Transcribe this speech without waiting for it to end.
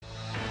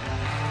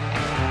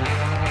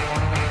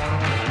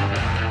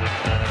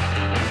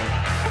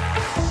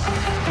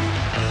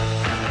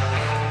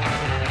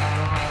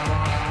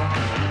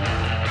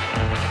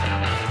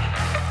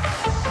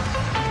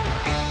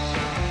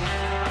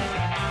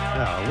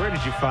Where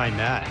did you find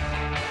that?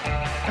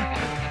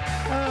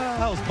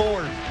 I was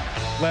bored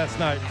last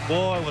night.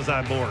 Boy, was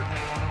I bored.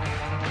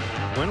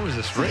 When was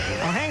this written?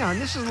 Oh, hang on.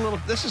 This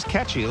is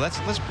catchy. Let's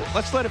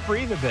let it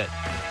breathe a bit.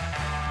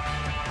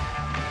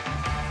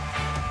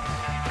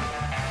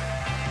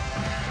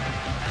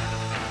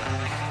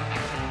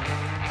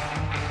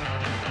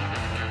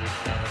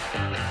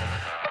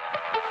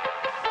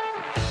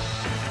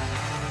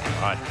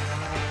 God.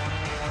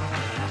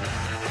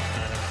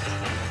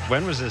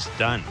 When was this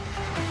done?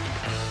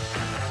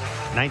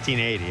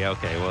 1980.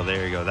 Okay, well,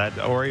 there you go. That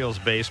Orioles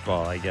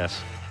baseball, I guess.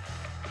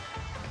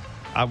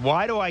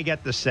 Why do I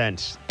get the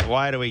sense?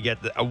 Why do I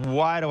get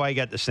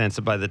the sense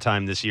that by the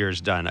time this year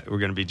is done, we're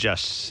going to be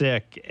just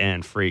sick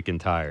and freaking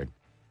tired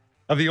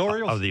Of the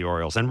Orioles? of the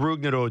Orioles and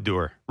Rougned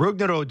Odor.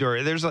 Rougned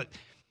Odor.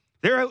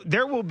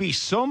 There will be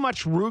so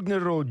much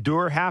Rougned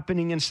Odor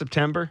happening in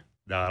September.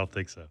 No, I don't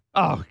think so.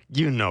 Oh,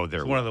 you know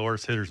He's one of the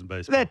worst hitters in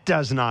baseball. That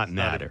does not It's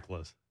not matter. even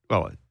close.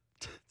 Well,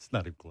 It's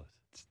not even close.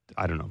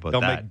 I don't know about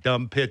Don't that. make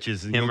dumb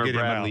pitches and Him you'll or get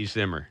Bradley him out.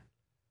 Zimmer,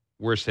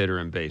 worst hitter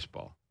in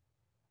baseball.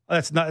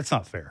 It's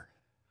not fair.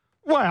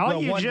 Well, No,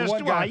 you just one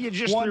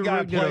threw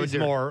guy Rougned plays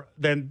Odor. more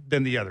than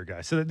the other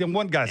guy. So then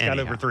one guy's got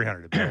Anyhow. over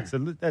 300 at bats. So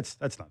that's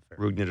not fair.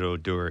 Rougned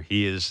Odor.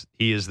 He is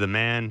the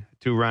man.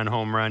 2-run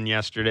home run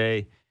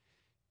yesterday.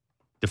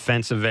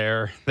 Defensive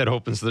error that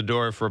opens the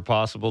door for a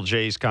possible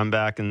Jays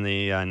comeback in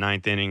the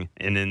ninth inning.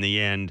 And in the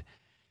end,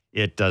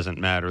 it doesn't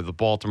matter. The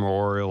Baltimore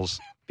Orioles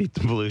beat the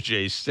Blue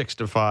Jays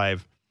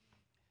 6-5.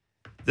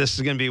 This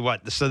is going to be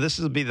what? So this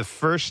will be the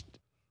first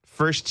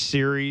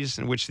series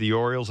in which the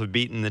Orioles have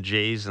beaten the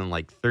Jays in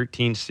like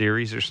 13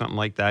 series or something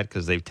like that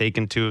because they've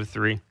taken 2 of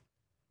 3.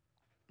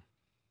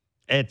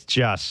 It's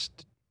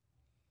just,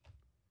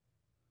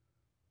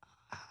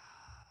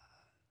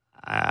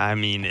 I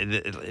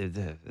mean,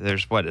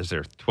 there's what? Is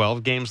there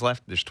 12 games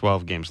left? There's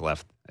 12 games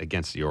left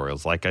against the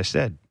Orioles. Like I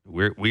said,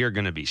 we are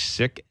going to be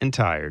sick and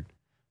tired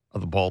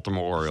of the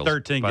Baltimore Orioles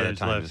 13 by the games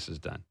time left. this is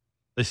done.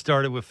 They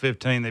started with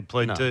 15. They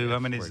played No, 2. they How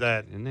many have is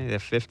that? 14. And they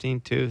have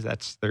 15-2.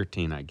 That's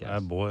 13, I guess. Ah,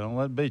 boy, don't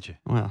let it beat you.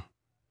 Well,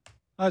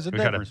 There's a We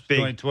got a difference big-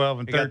 between 12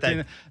 and we got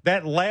 13.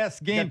 That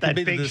last game got could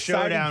be that the big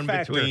deciding showdown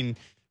factor. between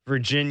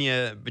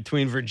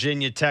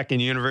Virginia Tech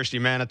and University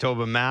of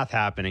Manitoba math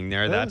happening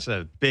there. That's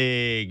a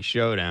big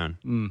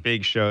showdown.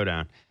 Big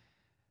showdown.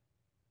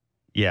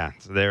 Yeah,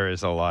 so there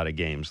is a lot of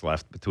games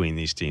left between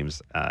these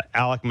teams.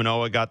 Alek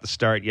Manoah got the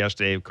start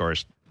yesterday, of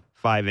course.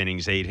 5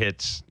 innings, 8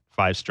 hits,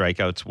 5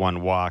 strikeouts,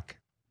 1 walk.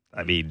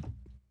 I mean,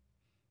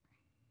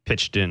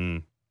 pitched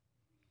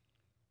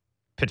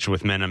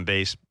with men on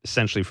base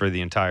essentially for the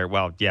entire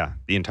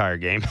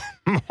game,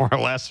 more or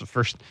less. The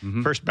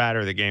first batter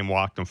of the game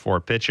walked him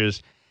 4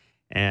 pitches.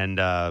 And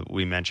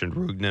we mentioned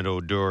Rougned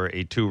Odor,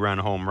 a 2-run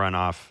home run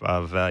off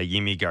of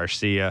Yimi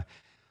Garcia.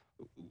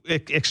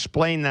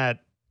 Explain that.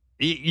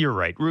 You're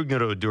right.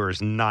 Rougned Odor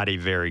is not a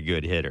very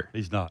good hitter.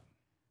 He's not.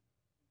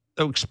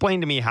 So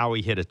explain to me how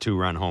he hit a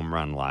 2-run home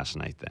run last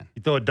night then.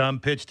 You throw a dumb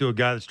pitch to a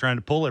guy that's trying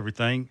to pull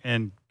everything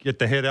and get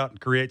the head out and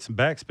create some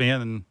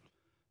backspin, and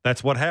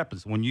that's what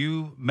happens. When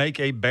you make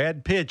a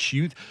bad pitch,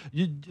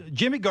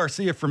 Jimmy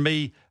Garcia, for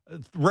me,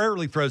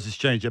 rarely throws his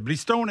changeup, but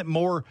he's throwing it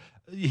more.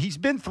 He's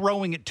been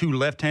throwing it to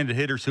left-handed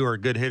hitters who are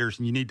good hitters,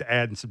 and you need to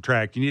add and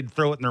subtract. You need to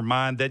throw it in their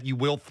mind that you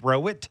will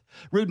throw it.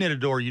 Rougned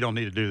Odor, you don't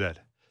need to do that.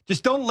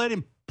 Just don't let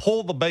him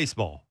pull the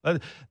baseball.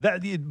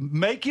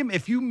 Make him,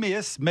 if you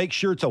miss, make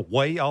sure it's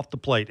away off the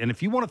plate. And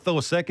if you want to throw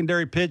a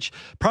secondary pitch,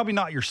 probably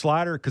not your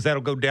slider because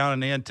that'll go down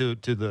and in to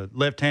the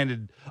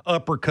left-handed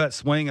uppercut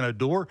swing and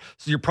Odor.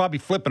 So you're probably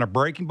flipping a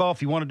breaking ball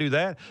if you want to do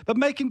that. But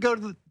make him go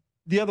to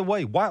the other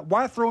way.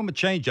 Why throw him a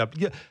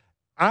changeup?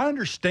 I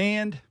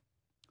understand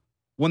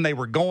when they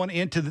were going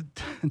into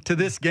to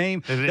this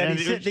game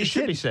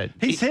that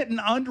he's hitting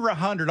under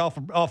 100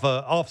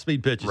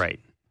 off-speed pitches. Right.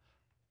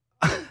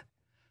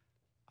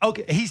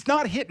 Okay, he's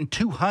not hitting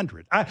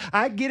 200.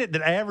 I get it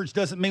that average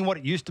doesn't mean what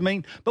it used to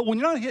mean, but when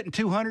you're not hitting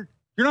 200,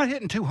 you're not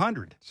hitting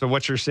 200. So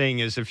what you're saying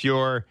is if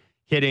you're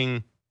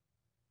hitting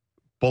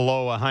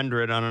below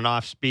 100 on an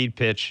off-speed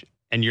pitch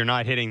and you're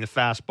not hitting the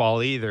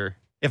fastball either.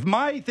 If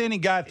my 8th inning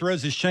guy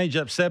throws his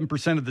changeup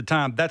 7% of the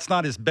time, that's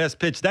not his best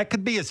pitch. That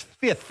could be his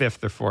fifth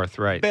or 4th,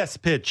 right.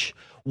 best pitch.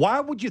 Why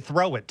would you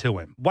throw it to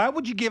him? Why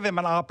would you give him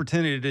an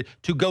opportunity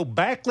to go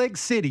back leg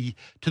city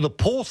to the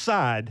pull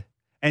side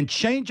and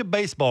change a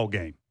baseball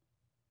game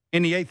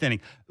in the 8th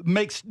inning?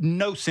 Makes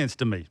no sense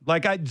to me.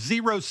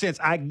 Zero sense.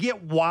 I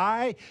get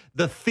why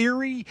the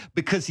theory,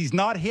 because he's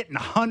not hitting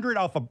 100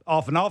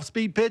 off an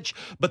off-speed pitch,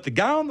 but the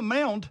guy on the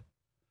mound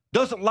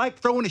doesn't like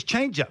throwing his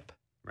changeup.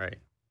 Right.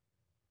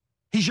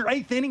 He's your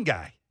 8th inning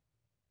guy.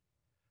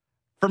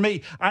 For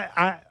me,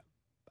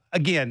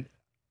 again,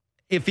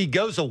 if he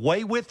goes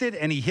away with it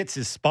and he hits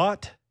his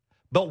spot,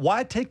 but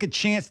why take a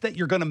chance that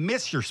you're going to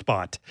miss your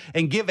spot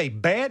and give a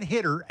bad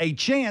hitter a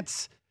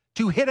chance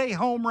to hit a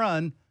home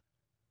run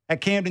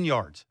at Camden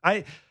Yards?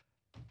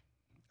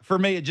 For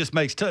me, it just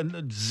makes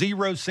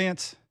zero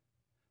sense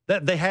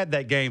that they had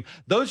that game.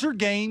 Those are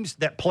games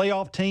that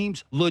playoff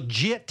teams,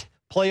 legit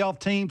playoff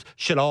teams,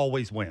 should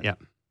always win. Yeah.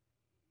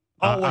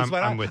 Always.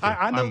 I'm with you.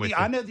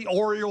 I know the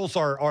Orioles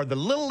are the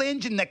little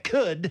engine that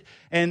could,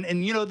 and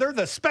they're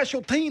the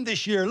special team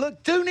this year.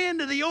 Look, tune in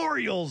to the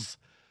Orioles.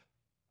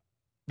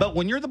 But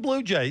when you're the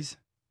Blue Jays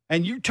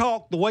and you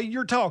talk the way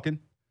you're talking,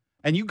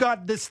 and you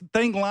got this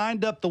thing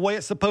lined up the way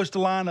it's supposed to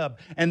line up,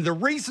 and the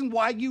reason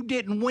why you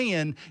didn't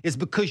win is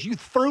because you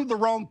threw the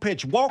wrong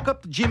pitch. Walk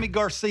up to Jimmy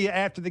Garcia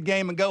after the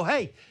game and go,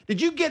 "Hey,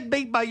 did you get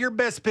beat by your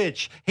best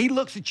pitch?" He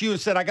looks at you and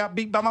said, "I got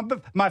beat by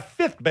my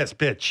fifth best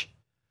pitch."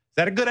 Is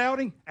that a good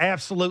outing?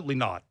 Absolutely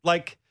not.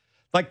 Like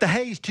the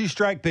Hayes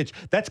 2-strike pitch,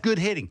 that's good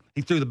hitting.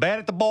 He threw the bat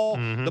at the ball,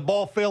 the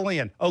ball fell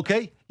in.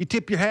 Okay, you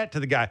tip your hat to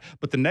the guy.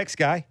 But the next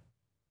guy,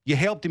 you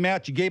helped him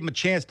out. You gave him a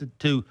chance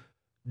to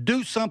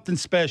do something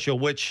special,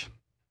 which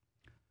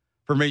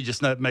for me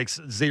just makes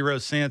zero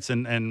sense.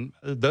 And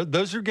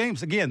those are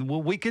games, again,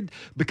 we could,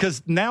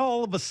 because now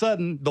all of a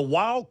sudden the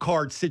wild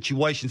card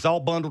situation's all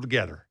bundled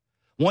together.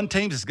 One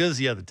team's as good as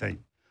the other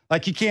team.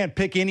 Like you can't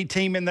pick any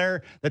team in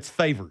there that's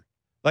favored.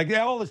 Like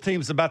all the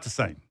teams about the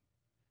same.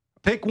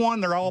 Pick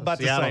one, they're all about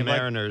the same.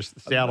 The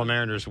Seattle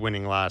Mariners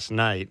winning last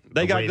night.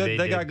 They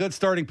got good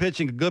starting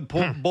pitching, a good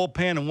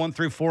bullpen, and 1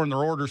 through 4 in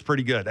their order's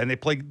pretty good. And they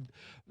play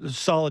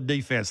solid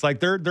defense. Like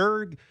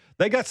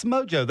they got some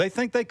mojo. They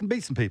think they can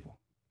beat some people.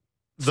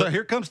 So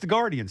here comes the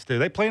Guardians too.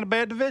 They play in a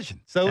bad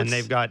division. So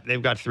they've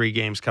got 3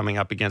 games coming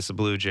up against the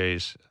Blue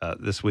Jays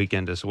this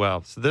weekend as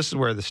well. So this is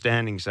where the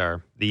standings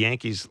are. The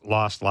Yankees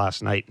lost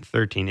last night in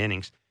 13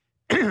 innings.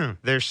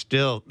 They're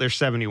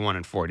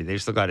 71-40.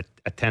 They've still got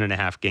a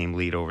 10.5 game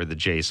lead over the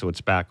Jays, so it's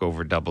back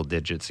over double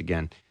digits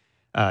again.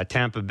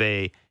 Tampa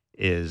Bay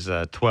is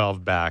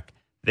 12 back.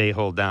 They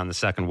hold down the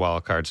second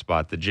wild card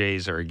spot. The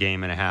Jays are a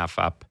game and a half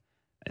up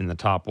in the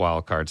top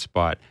wild card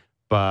spot,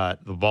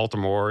 but the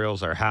Baltimore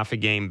Orioles are half a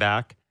game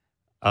back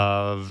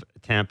of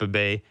Tampa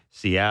Bay.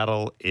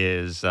 Seattle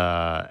is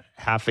a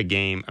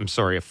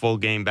full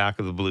game back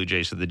of the Blue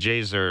Jays. So the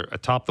Jays are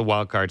atop the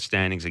wild card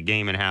standings, a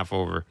game and a half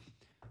over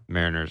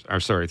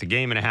the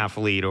game and a half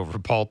lead over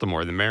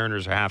Baltimore. The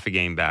Mariners are half a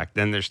game back.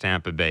 Then there's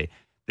Tampa Bay.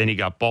 Then you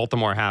got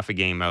Baltimore half a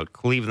game out,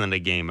 Cleveland a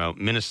game out,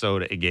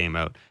 Minnesota a game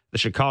out. The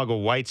Chicago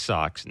White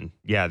Sox, and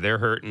yeah, they're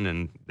hurting,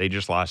 and they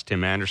just lost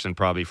Tim Anderson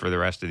probably for the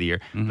rest of the year.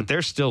 Mm-hmm. But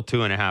they're still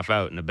 2.5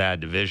 out in a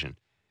bad division.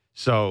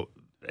 So,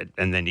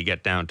 and then you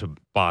get down to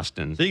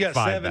Boston. So you got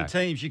 7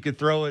 teams. You could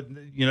throw it.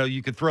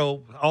 You could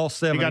throw all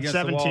 7. You got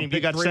 7 teams.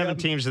 You got 7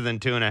 teams within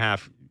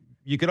 2.5.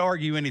 You could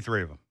argue any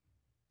 3 of them.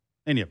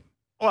 Any of them.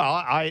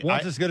 Well,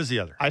 one's as good as the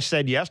other. I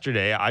said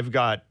yesterday I've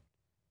got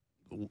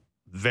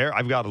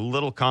a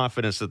little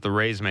confidence that the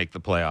Rays make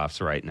the playoffs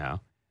right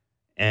now,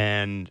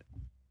 and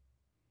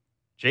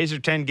Jays are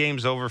 10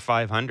 games over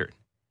 500,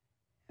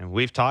 and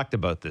we've talked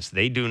about this.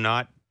 They do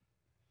not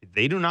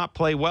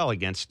play well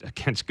against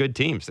good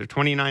teams. They're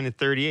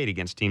 29-38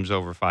 against teams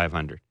over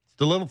 500. It's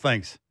the little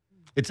things.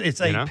 It's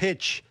a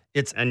pitch.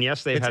 And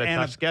yes, they've had a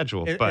tough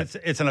schedule, but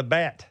it's an at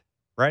bat,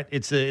 right?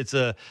 It's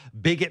a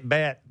big at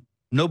bat.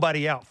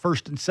 Nobody out,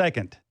 first and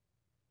second.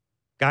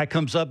 Guy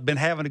comes up, been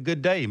having a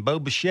good day, and Bo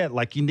Bichette.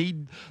 Like, you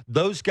need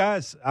those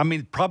guys. I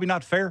mean, probably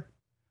not fair,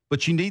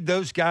 but you need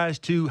those guys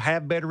to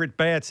have better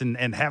at-bats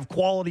and have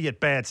quality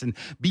at-bats and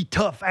be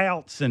tough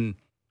outs. And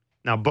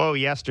now, Bo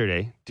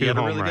yesterday, 2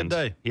 home runs. Good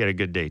day. He had a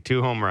good day.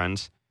 2 home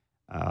runs,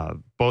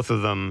 both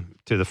of them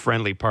to the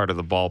friendly part of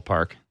the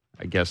ballpark,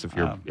 I guess,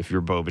 if you're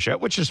Bo Bichette,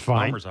 which is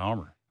fine. A homer's a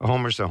homer. A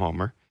homer's a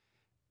homer.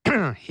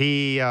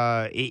 He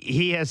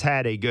has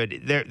had a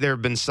good. There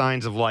have been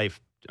signs of life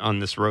on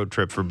this road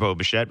trip for Bo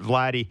Bichette.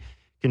 Vladdy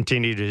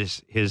continued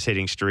his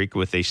hitting streak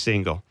with a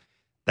single.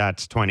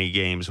 That's 20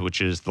 games,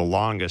 which is the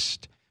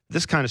longest.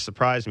 This kind of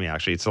surprised me,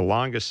 actually. It's the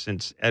longest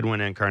since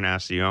Edwin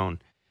Encarnacion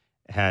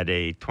had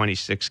a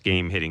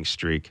 26-game hitting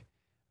streak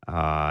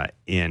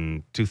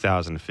in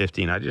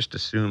 2015. I just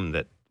assumed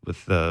that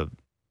with the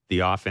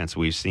offense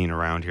we've seen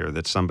around here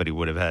that somebody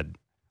would have had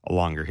a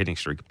longer hitting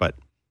streak, but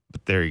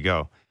there you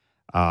go.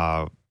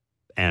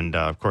 And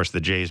of course,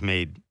 the Jays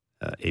made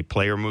a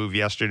player move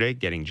yesterday,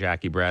 getting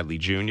Jackie Bradley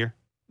Jr.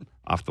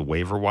 off the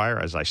waiver wire,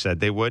 as I said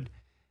they would.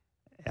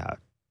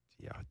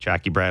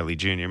 Jackie Bradley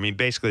Jr. I mean,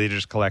 basically, they're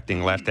just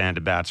collecting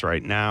left-handed bats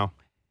right now.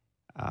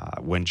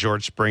 When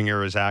George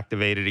Springer is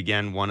activated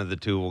again, one of the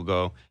two will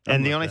go.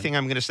 And the only thing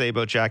I'm going to say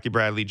about Jackie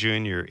Bradley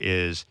Jr.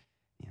 is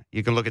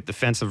you can look at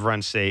defensive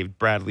runs saved.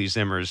 Bradley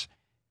Zimmer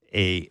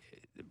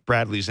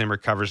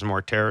covers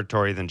more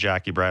territory than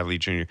Jackie Bradley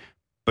Jr.,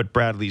 but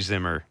Bradley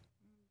Zimmer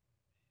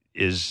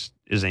is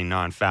a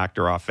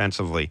non-factor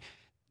offensively.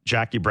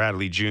 Jackie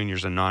Bradley Jr.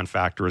 is a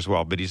non-factor as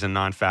well, but he's a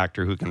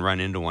non-factor who can run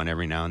into one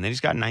every now and then. He's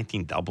got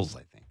 19 doubles,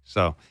 I think.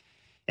 So,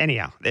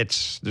 anyhow,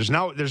 there's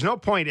no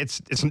point.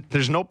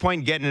 There's no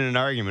point getting in an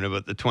argument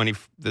about the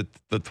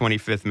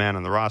 25th man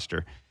on the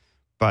roster.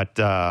 But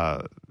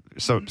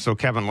so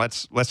Kevin,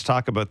 let's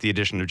talk about the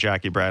addition of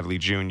Jackie Bradley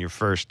Jr.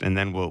 first, and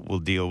then we'll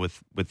deal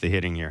with the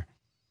hitting here.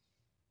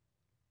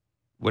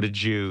 What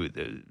did you?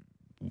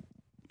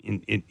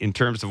 In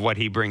terms of what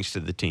he brings to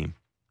the team,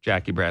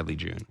 Jackie Bradley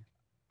Jr.?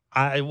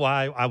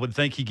 I would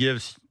think he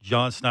gives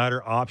John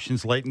Snyder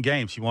options late in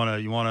games. You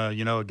want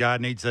to, a guy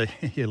needs a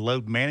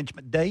load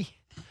management day.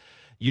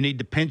 You need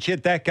to pinch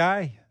hit that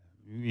guy.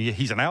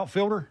 He's an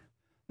outfielder.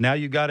 Now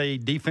you got a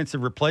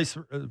defensive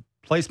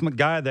replacement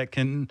guy that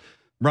can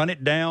run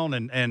it down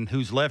and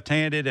who's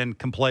left-handed and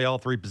can play all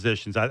three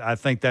positions. I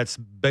think that's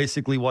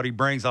basically what he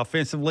brings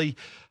offensively.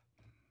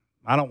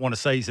 I don't want to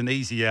say he's an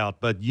easy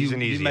out, but you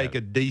make a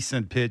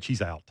decent pitch,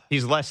 he's out.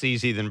 He's less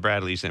easy than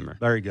Bradley Zimmer.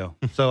 There you go.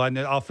 So I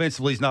know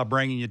offensively he's not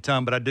bringing you a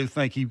ton, but I do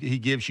think he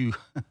gives you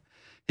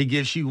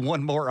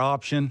one more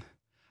option.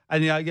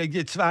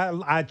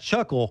 I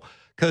chuckle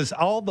because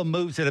all the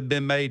moves that have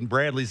been made in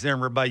Bradley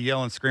Zimmer by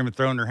yelling, screaming,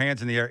 throwing their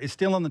hands in the air, it's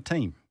still on the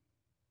team.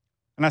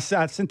 And I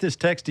sent this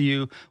text to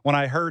you when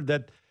I heard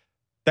that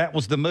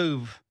was the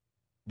move.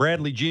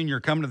 Bradley Jr.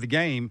 coming to the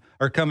game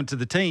or coming to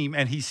the team,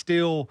 and he's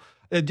still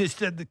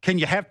can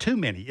you have too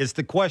many? Is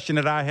the question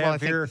that I have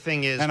here. The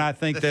thing is, and I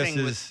think this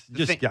is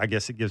I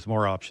guess it gives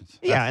more options.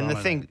 Yeah, and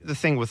the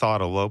thing with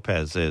Otto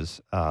Lopez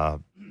is,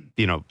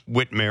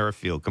 Whit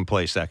Merrifield can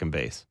play second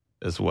base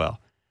as well.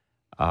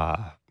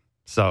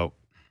 So,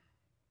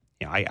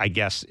 I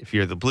guess if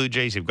you're the Blue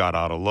Jays, you've got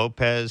Otto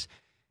Lopez.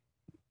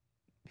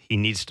 He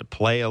needs to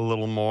play a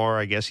little more.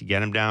 I guess you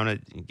get him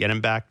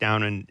back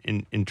down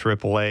in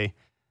AAA.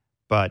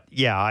 But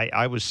yeah,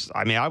 I was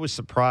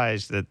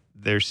surprised that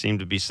there seemed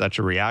to be such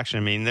a reaction.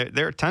 I mean,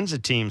 there are tons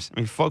of teams. I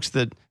mean, folks,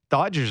 the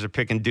Dodgers are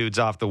picking dudes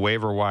off the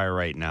waiver wire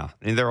right now.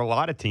 I mean, there are a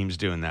lot of teams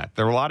doing that.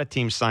 There are a lot of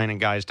teams signing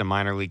guys to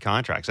minor league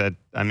contracts.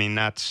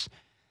 It's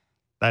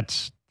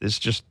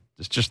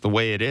just the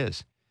way it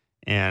is.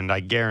 And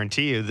I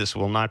guarantee you, this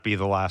will not be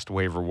the last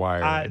waiver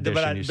wire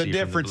addition you see. The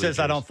difference is,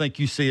 I don't think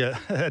you see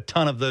a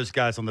ton of those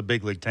guys on the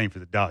big league team for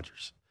the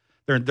Dodgers.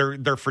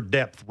 They're for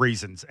depth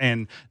reasons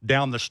and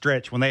down the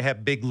stretch when they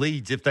have big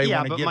leads. If they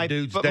want to give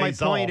dudes days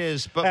off,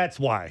 that's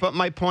why. But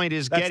my point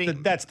is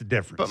that's the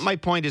difference. But my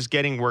point is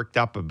getting worked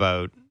up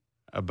about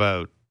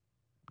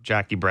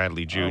Jackie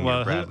Bradley Jr.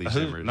 Bradley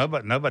Zimmer.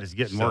 Nobody's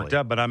getting worked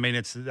up. But I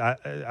mean,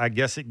 I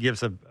guess it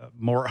gives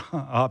more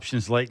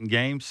options late in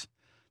games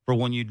for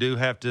when you do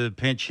have to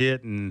pinch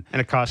hit and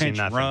it costs pinch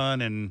you nothing.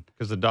 Run and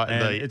because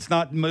it's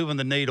not moving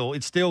the needle.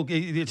 It's still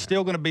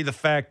going to be the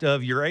fact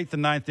of your eighth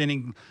and ninth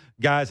inning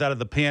guys out of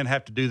the pen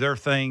have to do their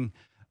thing.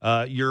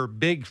 Your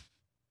big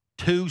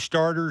two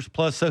starters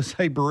plus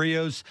Jose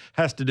Barrios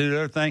has to do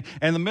their thing.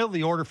 And the middle of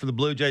the order for the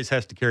Blue Jays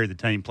has to carry the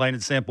team. Plain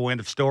and simple, end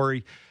of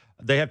story.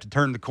 They have to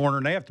turn the corner,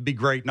 and they have to be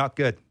great, not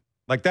good.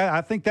 Like that, I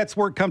think that's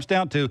where it comes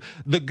down to.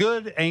 The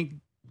good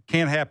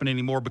can't happen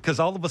anymore because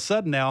all of a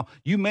sudden now,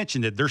 you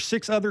mentioned it, there's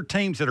 6 other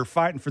teams that are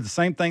fighting for the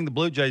same thing the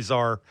Blue Jays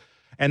are,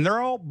 and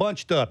they're all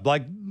bunched up.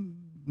 Like,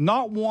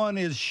 not one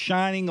is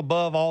shining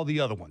above all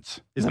the other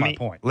ones, is my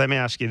point. Let me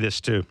ask you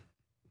this, too.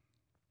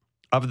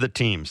 Of the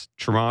teams,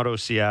 Toronto,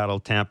 Seattle,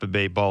 Tampa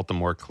Bay,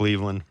 Baltimore,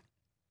 Cleveland,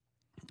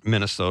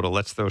 Minnesota,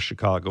 let's throw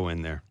Chicago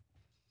in there.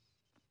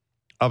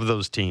 Of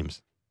those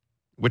teams,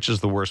 which is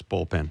the worst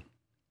bullpen?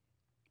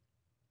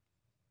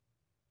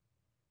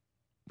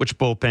 Which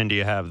bullpen do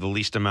you have the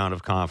least amount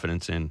of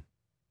confidence in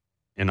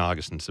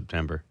August and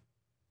September?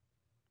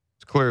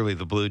 It's clearly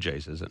the Blue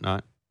Jays, is it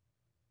not?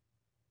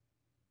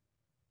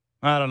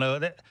 I don't know.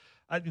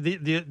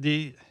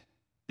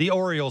 The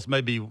Orioles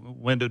may be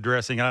window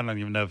dressing. I don't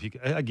even know if you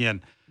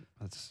again.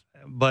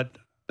 But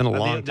been a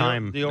long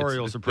time. The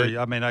Orioles are pretty.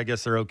 I mean, I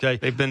guess they're okay.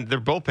 Their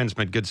bullpen's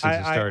been good since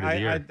the start of the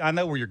year. I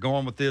know where you're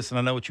going with this, and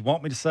I know what you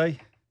want me to say.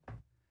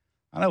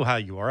 I know how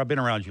you are. I've been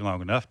around you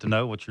long enough to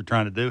know what you're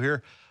trying to do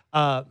here.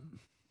 I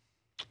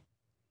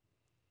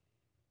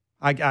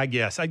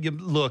guess.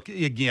 Look,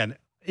 again,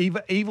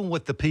 even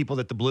with the people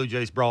that the Blue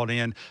Jays brought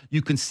in,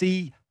 you can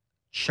see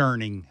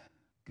churning.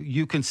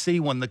 You can see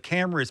when the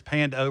camera is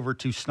panned over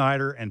to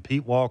Snyder and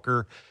Pete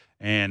Walker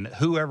and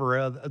whoever,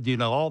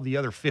 all the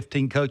other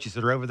 15 coaches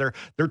that are over there,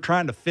 they're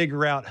trying to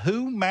figure out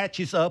who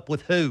matches up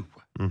with who.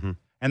 Mm-hmm.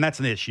 And that's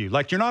an issue.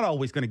 Like, you're not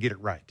always going to get it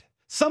right.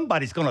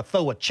 Somebody's going to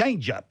throw a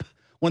changeup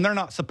when they're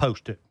not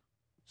supposed to.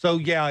 So,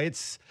 yeah,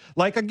 it's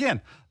like,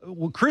 again,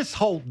 Chris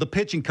Holt, the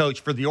pitching coach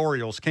for the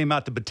Orioles, came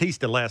out to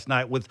Batista last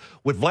night with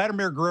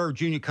Vladimir Guerrero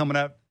Jr. coming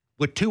up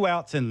with 2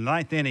 outs in the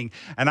 9th inning.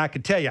 And I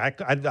could tell you,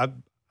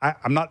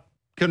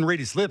 couldn't read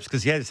his lips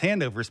because he had his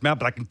hand over his mouth,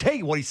 but I can tell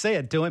you what he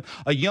said to him.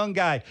 A young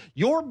guy,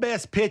 your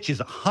best pitch is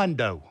a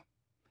hundo.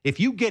 If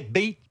you get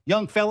beat,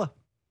 young fella,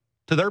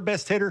 to their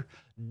best hitter,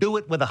 do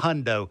it with a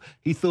hundo.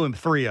 He threw him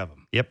 3 of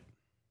them. Yep.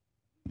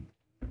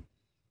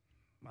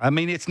 I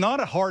mean, it's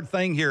not a hard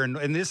thing here,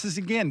 and this is,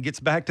 again,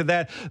 gets back to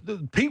that.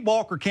 Pete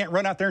Walker can't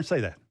run out there and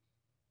say that.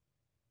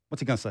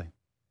 What's he going to say?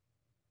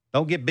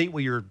 Don't get beat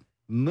when you're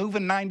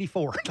moving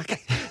 94.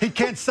 He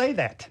can't say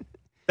that.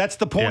 That's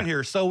the point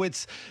here. So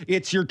it's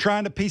you're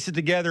trying to piece it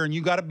together, and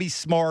you got to be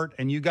smart,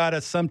 and you got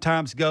to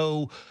sometimes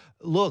go,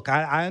 look,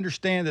 I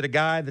understand that a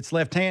guy that's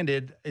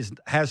left-handed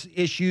has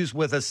issues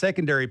with a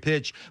secondary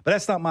pitch, but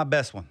that's not my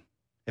best one.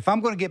 If I'm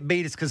going to get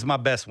beat, it's because of my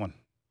best one.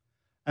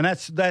 And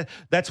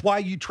that's why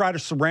you try to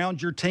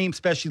surround your team,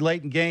 especially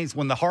late in games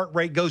when the heart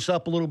rate goes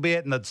up a little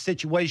bit and the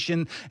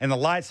situation and the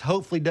lights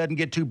hopefully doesn't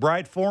get too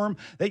bright for them,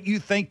 that you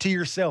think to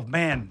yourself,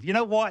 man, you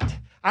know what?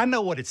 I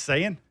know what it's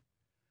saying,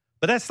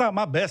 but that's not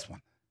my best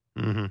one.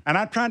 Mm-hmm. And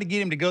I'm trying to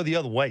get him to go the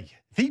other way.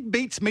 If he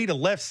beats me to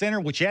left center,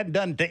 which he hadn't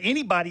done to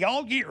anybody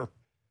all year,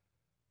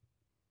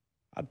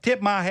 I'll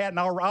tip my hat and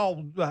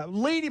I'll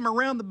lead him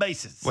around the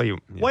bases. Well,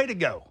 Way to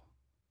go,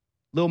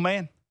 little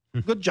man.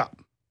 Good job.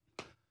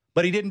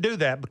 But he didn't do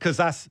that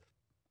because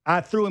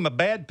I threw him a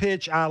bad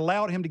pitch. I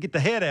allowed him to get the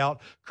head out,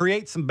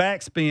 create some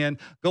backspin,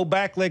 go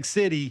back leg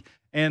city,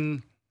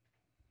 and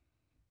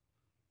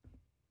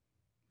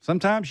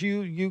sometimes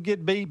you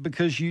get beat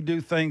because you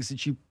do things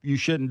that you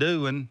shouldn't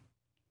do, and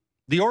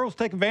the Orioles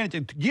take advantage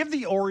of it. Give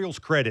the Orioles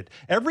credit.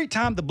 Every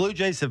time the Blue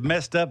Jays have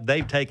messed up,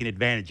 they've taken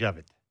advantage of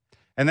it.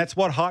 And that's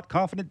what hot,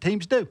 confident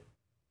teams do.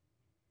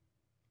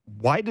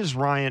 Why does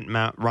Ryan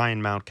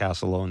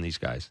Mountcastle own these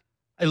guys?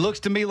 It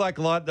looks to me like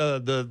a lot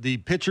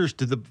the pitchers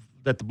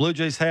that the Blue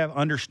Jays have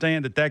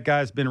understand that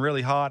guy's been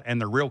really hot, and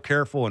they're real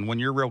careful. And when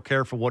you're real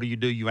careful, what do?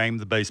 You aim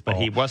the baseball.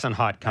 But he wasn't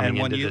hot coming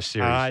into this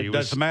series. It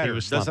doesn't matter.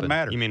 It doesn't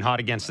matter. You mean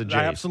hot against the Jays?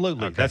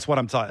 Absolutely. Okay. That's what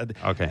I'm talking.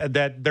 Okay.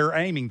 That they're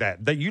aiming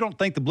that. That you don't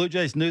think the Blue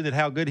Jays knew that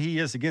how good he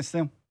is against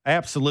them?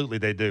 Absolutely,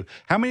 they do.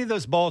 How many of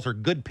those balls are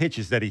good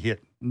pitches that he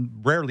hit?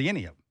 Rarely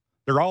any of them.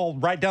 They're all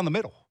right down the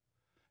middle.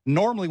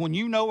 Normally, when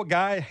you know a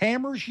guy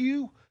hammers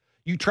you,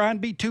 you try and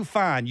be too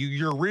fine.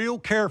 You're real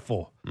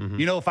careful. Mm-hmm.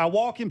 You know, if I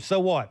walk him, so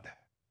what?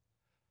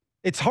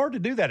 It's hard to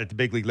do that at the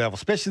big league level,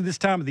 especially this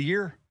time of the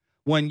year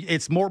when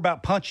it's more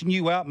about punching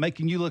you out,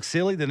 making you look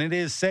silly than it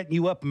is setting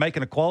you up and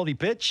making a quality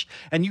pitch,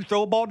 and you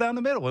throw a ball down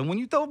the middle. And when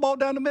you throw a ball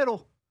down the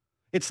middle,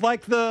 it's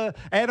like the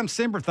Adam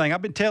Simber thing.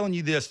 I've been telling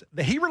you this.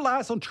 He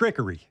relies on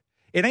trickery.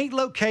 It ain't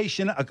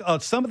location.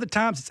 Some of the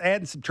times it's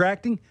adding,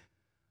 subtracting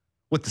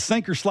with the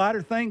sinker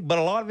slider thing, but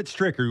a lot of it's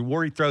trickery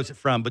where he throws it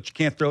from, but you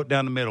can't throw it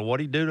down the middle. What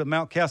did he do to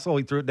Mountcastle?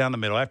 He threw it down the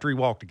middle after he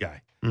walked a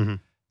guy. Mm-hmm.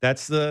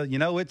 That's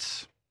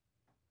it's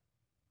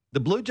the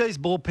Blue Jays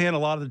bullpen a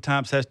lot of the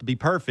times has to be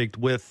perfect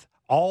with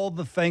all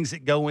the things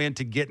that go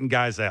into getting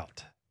guys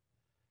out.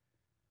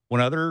 When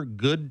other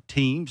good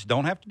teams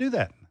don't have to do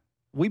that.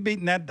 We've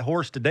beaten that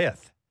horse to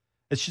death.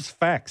 It's just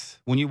facts.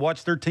 When you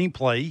watch their team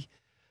play,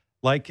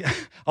 like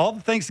all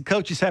the things the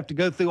coaches have to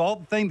go through, all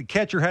the things the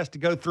catcher has to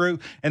go through,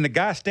 and the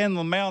guy standing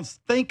on the mound's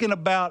thinking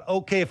about,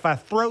 okay, if I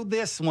throw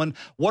this one,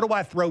 what do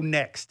I throw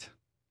next?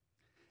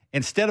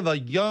 Instead of a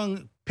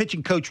young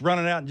pitching coach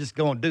running out and just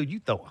going, dude, you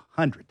throw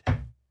 100,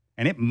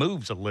 and it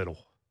moves a little.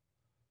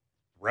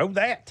 Throw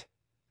that.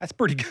 That's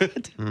pretty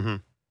good. Mm-hmm.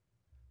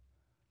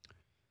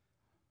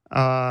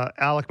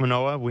 Alek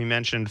Manoah, we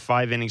mentioned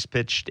 5 innings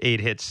pitched, 8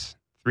 hits,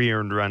 3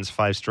 earned runs,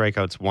 5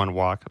 strikeouts, 1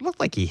 walk. It looked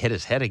like he hit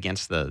his head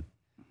against the...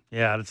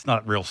 Yeah, that's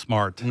not real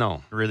smart.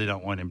 No. I really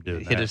don't want him to do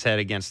that. Hit his head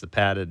against the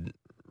padded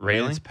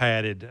railing? It's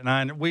padded.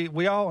 And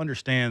we all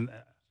understand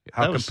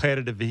how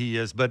competitive he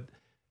is, but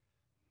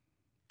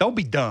don't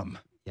be dumb.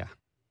 Yeah.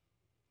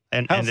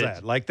 How's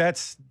that? Like,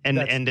 that's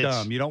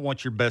dumb. You don't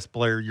want your best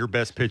player, your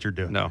best pitcher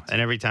doing No, that.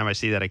 and every time I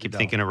see that, I keep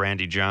thinking of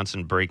Randy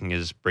Johnson breaking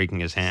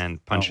his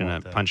hand, punching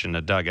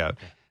a dugout.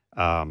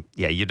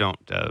 You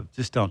don't.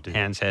 Just don't do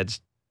hands,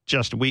 heads.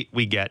 Just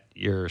we get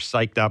you're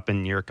psyched up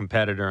and you're a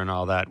competitor and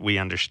all that. We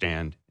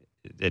understand.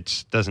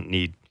 It doesn't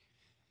need.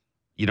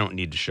 You don't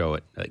need to show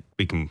it.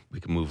 We can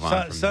move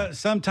on from that.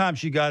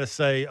 Sometimes you got to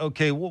say,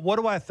 okay, what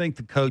do I think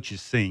the coach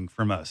is seeing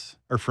from us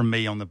or from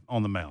me on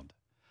the mound?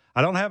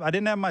 I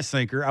didn't have my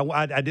sinker.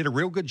 I did a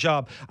real good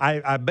job.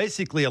 I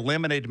basically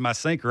eliminated my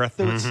sinker. I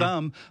threw it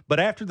some, but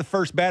after the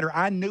first batter,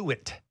 I knew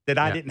it that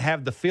I didn't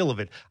have the feel of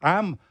it.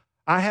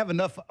 I have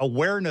enough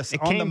awareness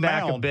on the mound. It came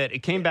back a bit. It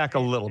came back a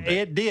little bit.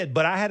 It did,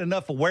 but I had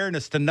enough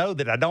awareness to know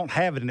that I don't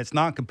have it and it's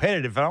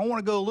non-competitive. If I want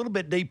to go a little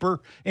bit deeper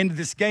into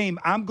this game,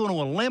 I'm going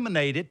to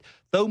eliminate it,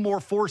 throw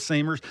more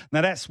four-seamers.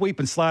 Now, that sweep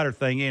and slider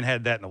thing, he ain't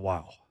had that in a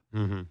while.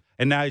 Mm-hmm.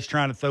 And now he's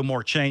trying to throw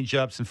more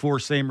change-ups and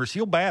four-seamers.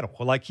 He'll battle.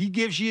 Like, he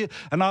gives you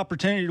an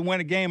opportunity to win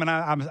a game,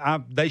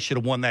 and they should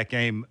have won that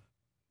game.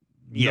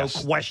 Yes.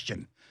 No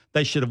question.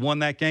 They should have won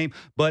that game.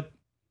 But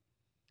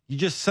you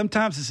just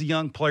sometimes as a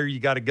young player, you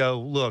got to go,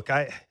 look,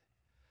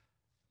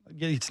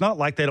 it's not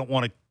like they don't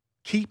want to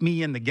keep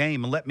me in the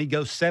game and let me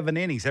go 7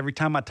 innings every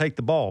time I take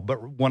the ball.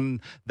 But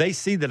when they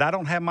see that I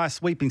don't have my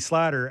sweeping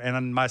slider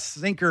and my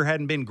sinker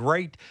hadn't been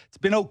great, it's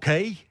been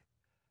okay,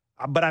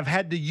 but I've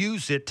had to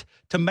use it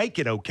to make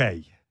it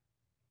okay.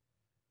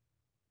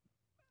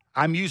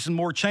 I'm using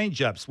more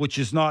changeups, which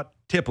is not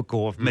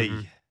typical of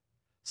me.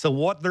 So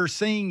what they're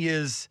seeing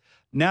is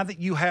now that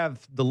you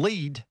have the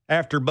lead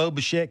after Bo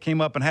Bichette came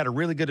up and had a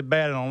really good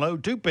at-bat on an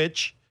 0-2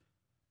 pitch,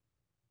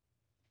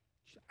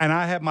 and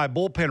I have my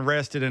bullpen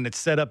rested and it's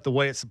set up the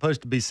way it's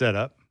supposed to be set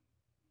up.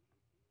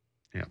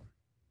 Yeah.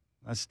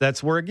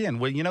 That's where, again,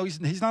 well, you know,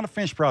 he's not a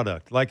finished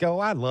product. Like,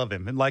 I love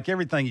him. And like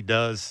everything he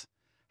does,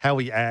 how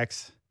he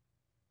acts,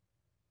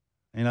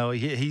 you know,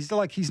 he's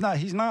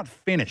not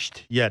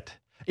finished yet.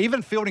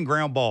 Even fielding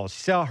ground balls. You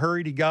see how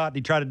hurried he got?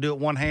 He tried to do it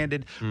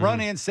one-handed.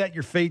 Run in, set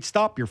your feet,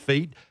 stop your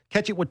feet,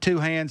 catch it with two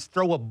hands,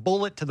 throw a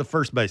bullet to the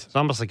first base. It's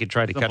almost like he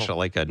tried to catch it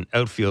like an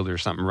outfielder or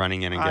something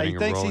running in and getting a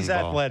rolling ball. He thinks he's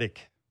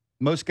athletic.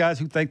 Most guys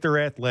who think they're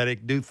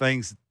athletic do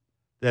things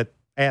that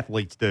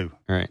athletes do.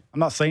 Right. I'm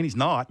not saying he's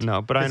not.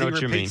 No, but I know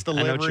what you mean. He repeats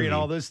delivery and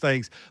all those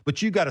things.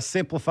 But you got to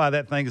simplify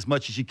that thing as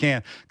much as you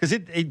can because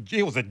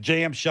it was a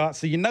jam shot,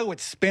 so you know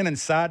it's spinning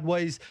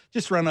sideways.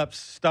 Just run up,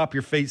 stop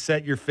your feet,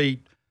 set your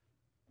feet,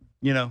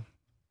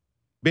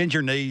 bend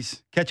your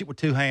knees, catch it with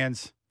two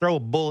hands, throw a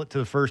bullet to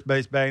the first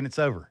base bag, and it's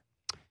over.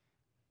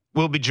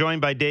 We'll be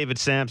joined by David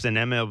Samson,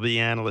 MLB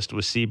analyst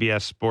with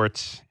CBS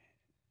Sports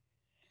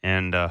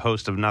and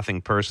host of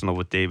Nothing Personal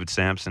with David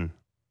Samson.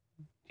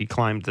 He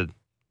climbed the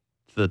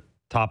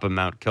top of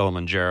Mount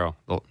Kilimanjaro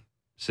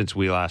since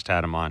we last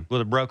had him on.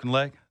 With a broken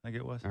leg, I think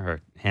it was. Or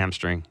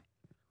hamstring.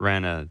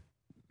 Ran a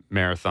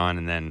marathon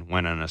and then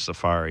went on a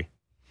safari.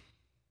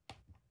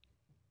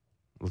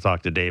 We'll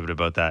talk to David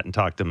about that and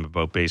talk to him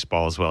about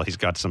baseball as well. He's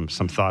got some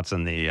thoughts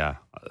on the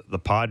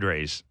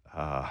Padres.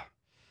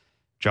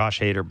 Josh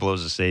Hader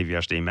blows a save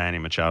yesterday. Manny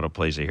Machado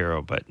plays a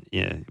hero. But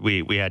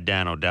we had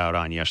Dan O'Dowd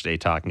on yesterday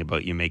talking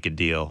about you make a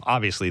deal.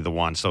 Obviously, the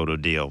Juan Soto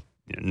deal,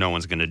 no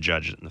one's going to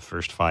judge it in the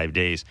first 5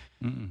 days.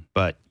 Mm-mm.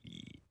 But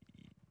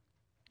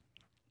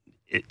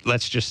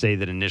let's just say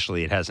that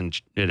initially it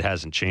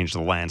hasn't changed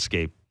the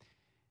landscape.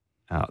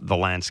 The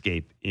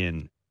landscape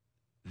in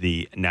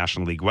the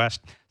National League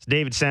West. So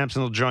David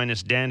Samson will join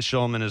us. Dan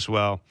Shulman as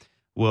well.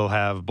 We'll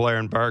have Blair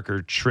and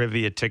Barker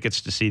trivia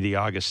tickets to see the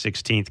August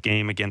 16th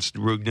game against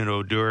Rougned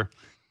Odor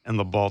and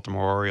the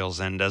Baltimore Orioles.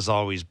 And as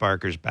always,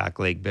 Barker's back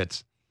leg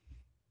bits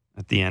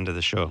at the end of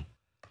the show.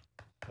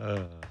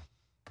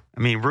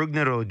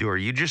 Rougned Odor,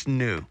 you just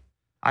knew.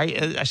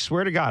 I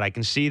swear to God, I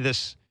can see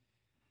this.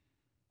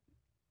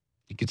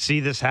 You could see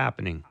this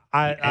happening.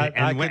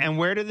 And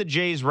where do the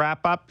Jays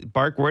wrap up?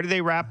 Bark, where do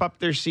they wrap up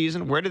their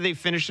season? Where do they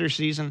finish their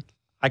season?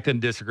 I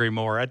couldn't disagree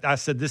more. I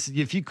said this: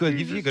 if you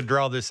could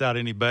draw this out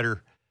any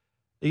better,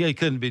 it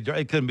couldn't be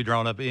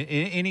drawn up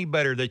any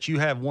better. That you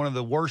have one of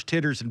the worst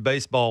hitters in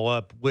baseball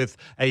up with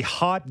a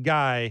hot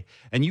guy,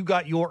 and you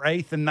got your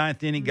 8th and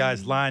 9th inning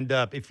guys lined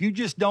up. If you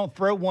just don't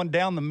throw one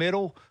down the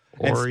middle,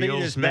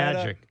 Orioles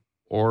magic.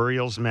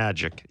 Orioles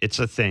magic. It's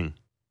a thing.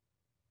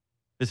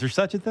 Is there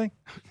such a thing?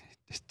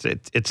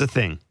 It's a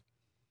thing.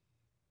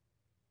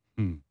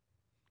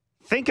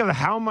 Think of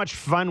how much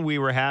fun we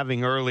were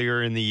having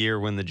earlier in the year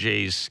when the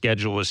Jays'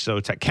 schedule was so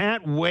tight.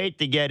 Can't wait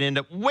to get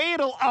into. Wait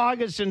till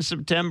August and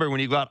September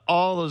when you've got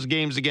all those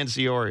games against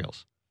the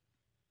Orioles.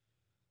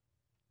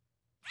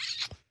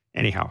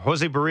 Anyhow,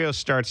 Jose Barrios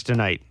starts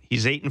tonight.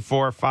 He's 8-4,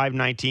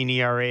 5.19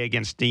 ERA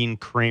against Dean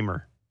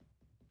Kramer.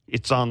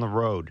 It's on the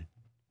road.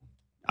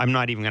 I'm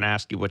not even going to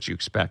ask you what you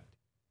expect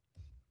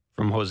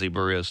from Jose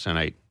Barrios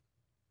tonight.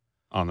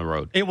 On the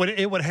road. It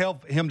would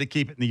help him to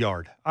keep it in the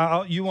yard.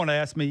 You want to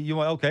ask me,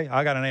 okay,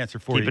 I got an answer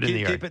for you. Keep it in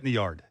the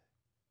yard.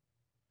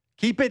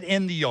 Keep it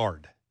in the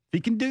yard. If he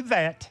can do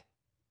that.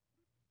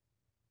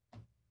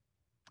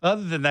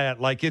 Other than that,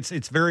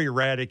 it's very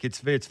erratic. It's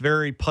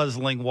very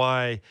puzzling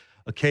why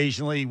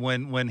occasionally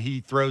when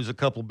he throws a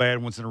couple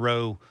bad ones in a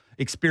row,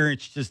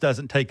 experience just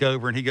doesn't take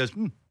over and he goes,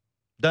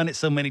 done it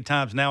so many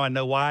times now I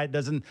know why it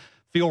doesn't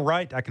feel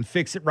right. I can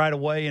fix it right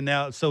away and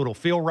now so it'll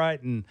feel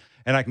right and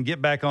I can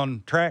get back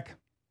on track.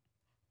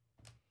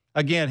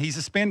 Again, he's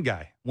a spin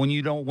guy. When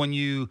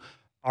you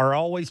are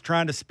always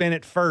trying to spin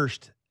it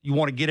first, you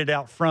want to get it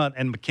out front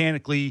and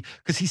mechanically,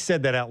 because he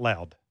said that out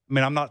loud.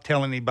 I'm not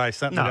telling anybody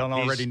something they don't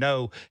already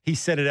know. He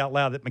said it out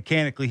loud that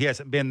mechanically he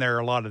hasn't been there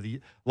a lot of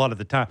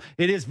the time.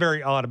 It is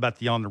very odd about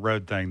the on the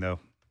road thing though,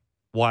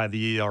 why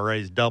the ERA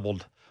is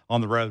doubled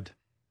on the road.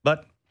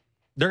 But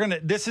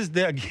this is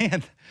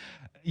again,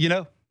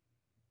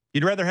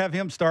 you'd rather have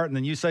him starting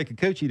than Yusei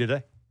Kikuchi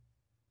today,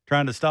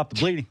 trying to stop the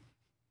bleeding.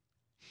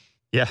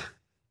 Yeah.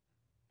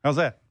 How's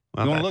that?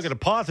 Well, you want to look at a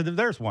positive?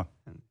 There's one.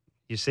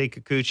 Yusei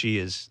Kikuchi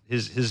is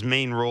his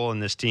main role in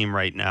this team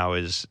right now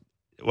is,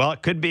 well,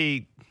 it could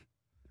be,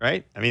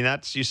 right?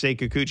 That's Yusei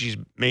Kikuchi's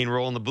main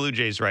role in the Blue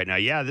Jays right now.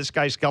 Yeah, this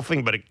guy's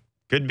scuffling, but it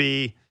could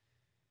be.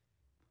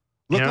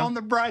 Look on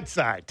the bright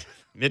side.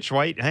 Mitch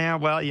White,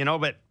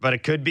 but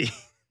it could be.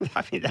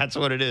 That's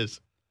what it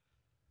is.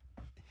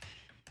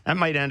 That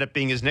might end up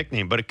being his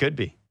nickname, but it could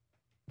be.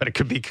 But it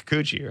could be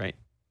Kikuchi, right?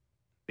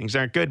 Things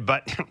aren't good,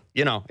 but,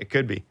 it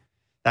could be.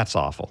 That's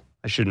awful.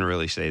 I shouldn't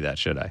really say that,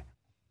 should I?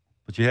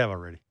 But you have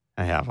already.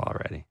 I have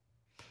already.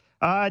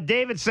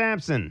 David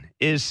Samson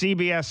is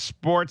CBS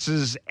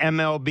Sports'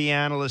 MLB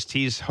analyst.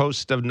 He's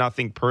host of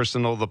Nothing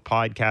Personal, the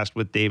podcast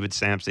with David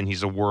Samson.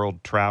 He's a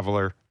world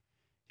traveler.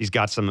 He's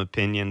got some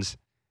opinions.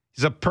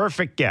 He's a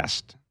perfect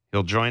guest.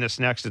 He'll join us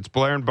next. It's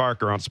Blair and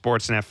Barker on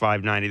Sportsnet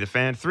 590, The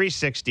Fan,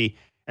 360,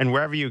 and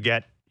wherever you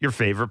get your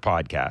favorite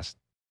podcast.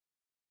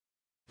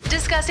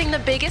 Discussing the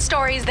biggest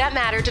stories that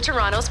matter to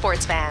Toronto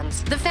sports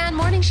fans. The Fan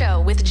Morning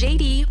Show with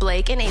JD,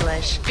 Blake, and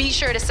Eilish. Be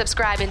sure to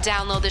subscribe and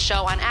download the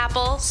show on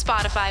Apple,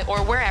 Spotify, or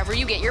wherever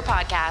you get your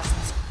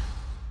podcasts.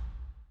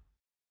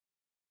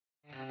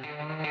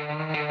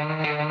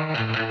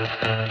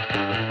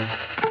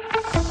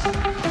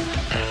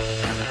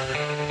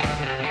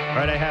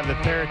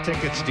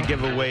 tickets to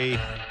give away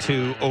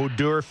to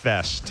Odor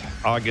Fest,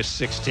 August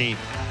 16th,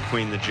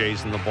 between the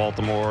Jays and the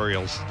Baltimore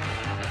Orioles.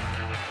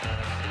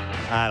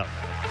 I don't know.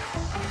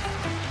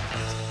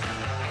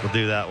 We'll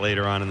do that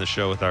later on in the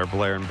show with our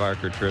Blair and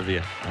Barker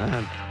trivia.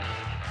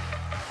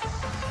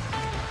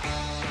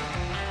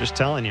 Just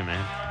telling you,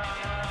 man.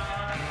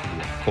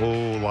 A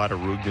whole lot of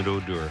Rougned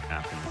Odor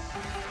happening.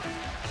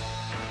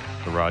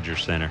 The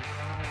Rogers Center.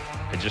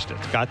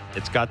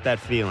 It's got that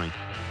feeling.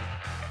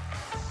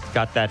 It's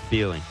got that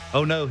feeling.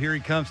 Oh no, here he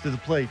comes to the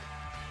plate.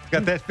 It's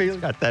got that feeling.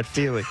 It's got that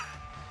feeling.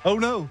 Oh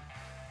no.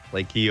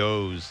 Like he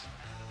owes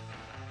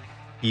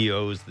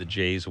the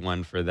Jays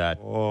one for that.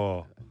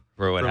 Oh.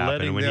 For what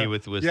happened when he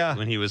was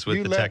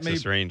with the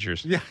Texas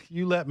Rangers. Yeah,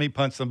 you let me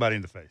punch somebody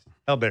in the face.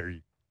 How dare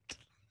you?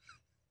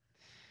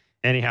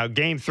 Anyhow,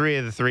 Game 3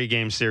 of the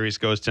 3-game series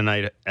goes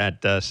tonight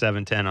at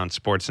 7:10 on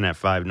Sportsnet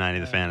 590.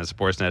 The Fan of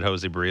Sportsnet.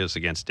 Jose Barrios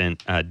against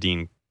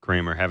Dean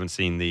Kramer. Haven't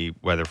seen the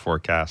weather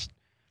forecast.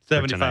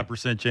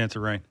 75% chance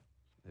of rain.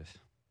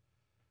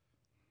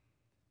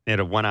 They had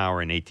a 1 hour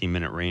and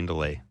 18-minute rain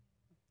delay.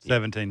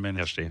 17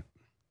 minutes. Yesterday.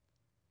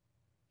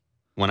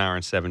 1 hour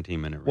and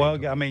 17-minute rain Well,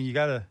 delay. I mean,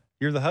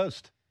 you're the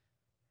host.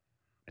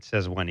 It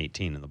says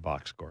 118 in the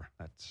box score.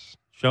 That's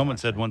Showman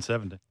said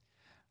 170.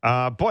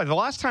 Boy, the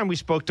last time we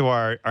spoke to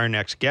our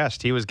next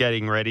guest, he was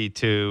getting ready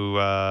to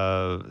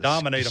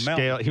dominate a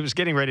mountain. He was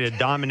getting ready to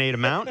dominate a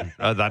mountain.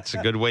 That's a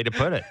good way to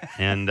put it.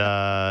 And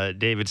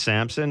David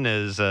Sampson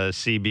is a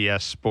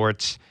CBS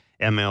Sports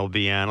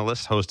MLB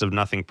analyst, host of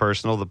Nothing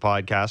Personal, the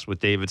podcast with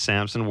David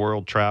Sampson,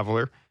 world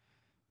traveler,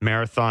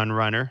 marathon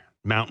runner,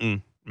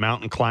 mountain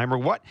climber.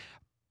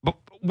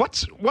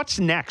 What's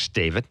next,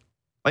 David?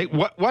 Like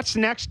what's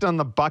next on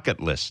the bucket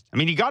list? I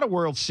mean, you got a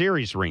World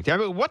Series ring. I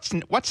mean,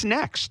 what's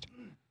next?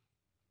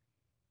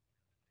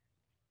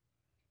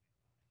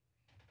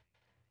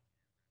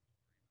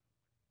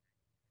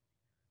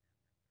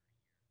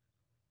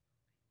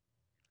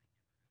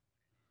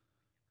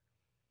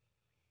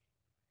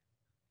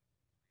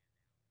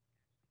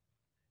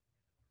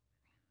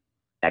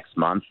 Next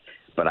month,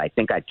 but I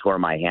think I tore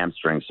my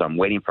hamstring, so I'm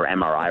waiting for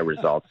MRI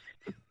results.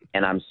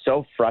 And I'm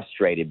so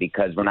frustrated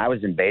because when I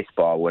was in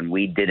baseball, when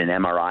we did an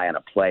MRI on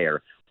a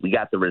player, we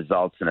got the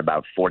results in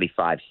about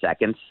 45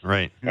 seconds.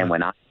 Right. And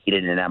when I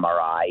needed an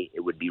MRI,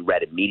 it would be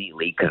read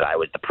immediately because I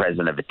was the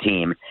president of the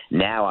team.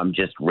 Now I'm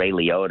just Ray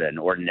Liotta, an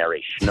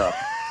ordinary schnook.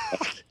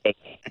 It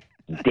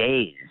takes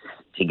days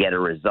to get a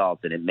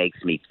result, and it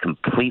makes me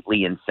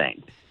completely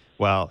insane.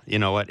 Well, you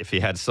know what? If you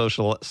had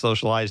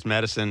socialized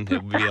medicine,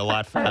 it would be a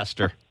lot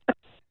faster.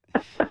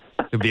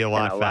 It would be a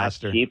lot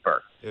faster. Lot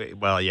cheaper.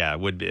 Well, yeah, it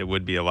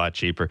would be a lot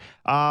cheaper.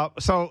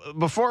 So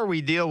before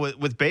we deal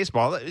with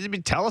baseball,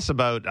 tell us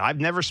about.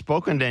 I've never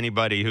spoken to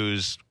anybody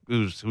who's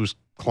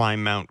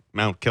climbed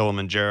Mount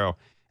Kilimanjaro,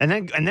 and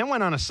then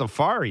went on a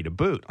safari to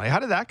boot. Like, how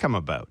did that come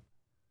about?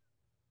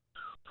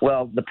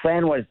 Well, the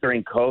plan was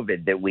during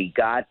COVID that we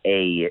got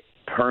a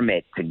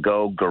permit to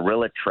go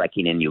gorilla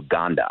trekking in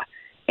Uganda.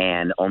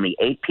 And only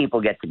 8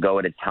 people get to go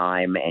at a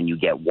time, and you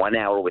get 1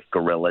 hour with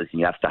gorillas, and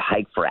you have to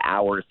hike for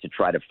hours to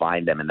try to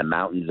find them in the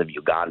mountains of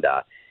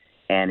Uganda.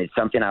 And it's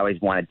something I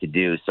always wanted to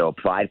do, so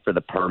applied for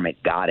the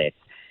permit, got it,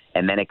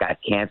 and then it got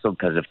canceled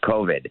because of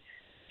COVID.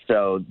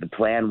 So the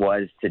plan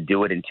was to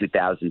do it in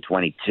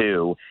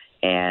 2022,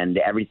 and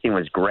everything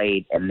was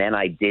great. And then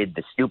I did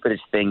the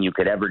stupidest thing you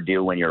could ever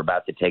do when you're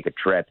about to take a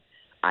trip.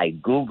 I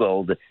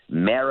Googled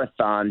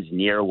marathons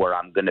near where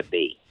I'm going to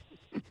be.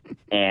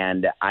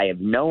 And I have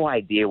no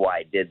idea why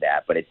I did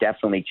that, but it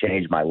definitely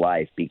changed my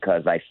life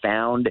because I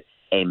found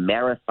a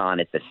marathon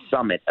at the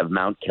summit of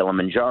Mount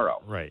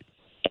Kilimanjaro. Right.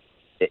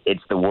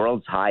 It's the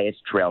world's highest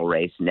trail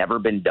race, never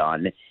been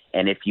done.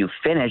 And if you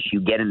finish,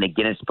 you get in the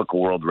Guinness Book of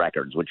World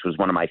Records, which was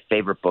one of my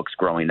favorite books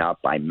growing up.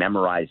 I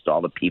memorized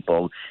all the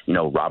people,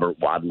 Robert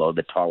Wadlow,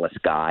 the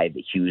tallest guy,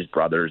 the Hughes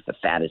brothers, the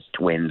fattest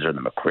twins, or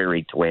the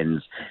McCreary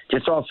twins,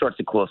 just all sorts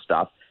of cool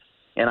stuff.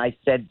 And I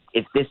said,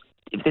 if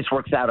this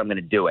works out, I'm going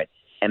to do it.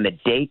 And the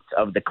dates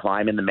of the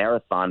climb and the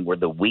marathon were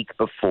the week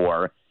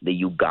before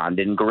the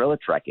Ugandan gorilla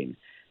trekking.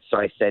 So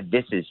I said,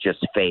 this is just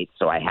fate,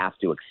 so I have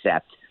to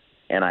accept.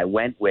 And I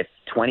went with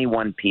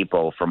 21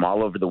 people from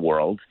all over the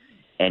world,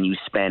 and you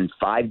spend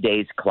 5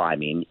 days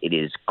climbing. It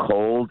is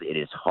cold. It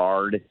is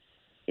hard.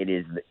 It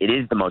is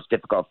the most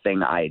difficult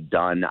thing I had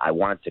done. I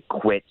wanted to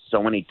quit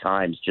so many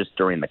times just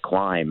during the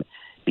climb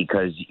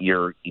because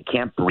you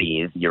can't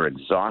breathe. You're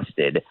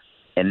exhausted.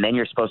 And then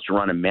you're supposed to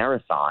run a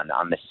marathon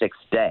on the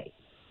 6th day.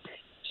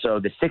 So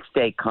the 6th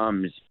day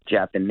comes,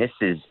 Jeff, and this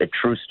is a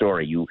true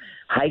story. You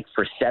hike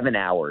for 7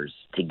 hours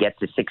to get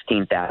to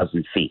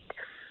 16,000 feet.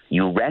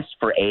 You rest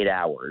for 8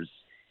 hours.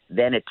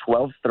 Then at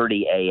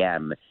 12:30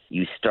 a.m.,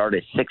 you start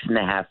a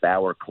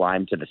 6.5-hour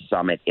climb to the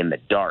summit in the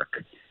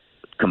dark,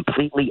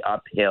 completely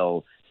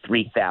uphill,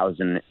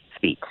 3,000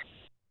 feet.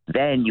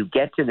 Then you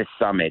get to the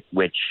summit,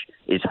 which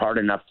is hard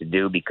enough to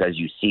do because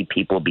you see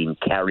people being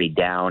carried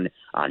down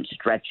on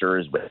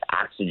stretchers with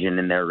oxygen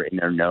in their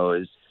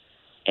nose.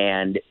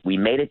 And we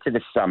made it to the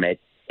summit,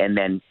 and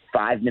then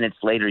 5 minutes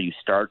later, you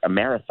start a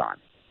marathon.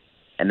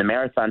 and the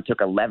marathon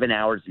took 11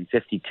 hours and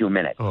 52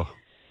 minutes. Oh.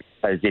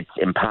 Because it's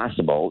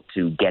impossible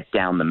to get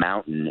down the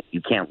mountain.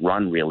 You can't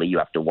run, really. You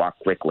have to walk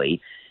quickly.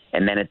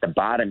 And then at the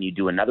bottom, you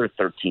do another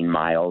 13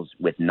 miles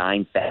with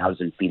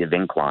 9,000 feet of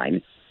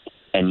incline.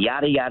 And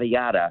yada, yada,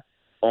 yada,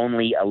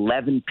 only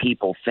 11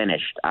 people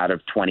finished out of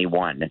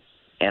 21.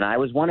 And I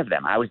was one of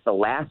them. I was the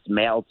last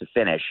male to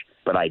finish,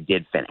 but I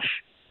did finish.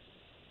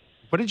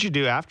 What did you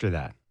do after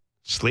that?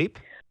 Sleep?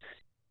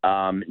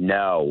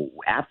 No.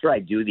 After I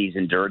do these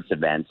endurance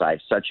events, I have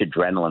such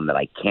adrenaline that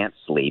I can't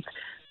sleep.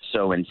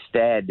 So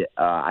instead,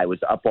 I was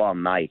up all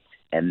night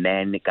and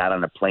then got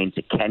on a plane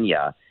to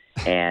Kenya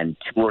and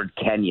toured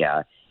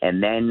Kenya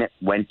and then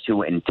went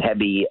to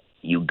Entebbe,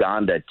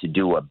 Uganda to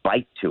do a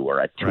bike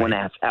tour, a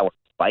 2.5-hour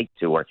bike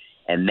tour,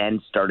 and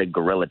then started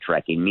gorilla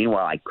trekking.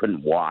 Meanwhile, I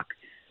couldn't walk.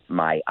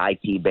 My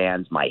IT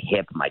bands, my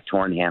hip, my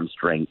torn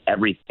hamstring,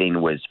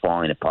 everything was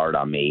falling apart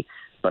on me.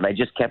 But I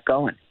just kept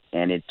going.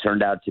 And it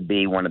turned out to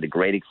be one of the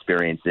great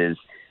experiences.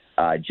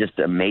 Just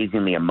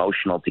amazingly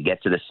emotional to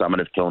get to the summit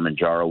of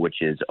Kilimanjaro,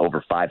 which is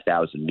over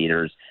 5,000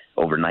 meters,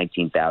 over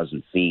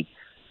 19,000 feet.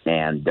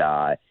 And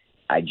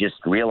I just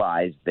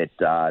realized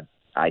that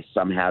I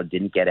somehow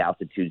didn't get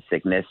altitude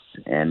sickness.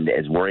 And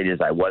as worried as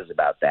I was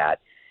about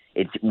that,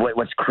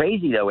 what's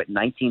crazy, though, at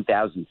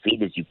 19,000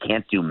 feet is you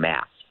can't do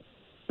math.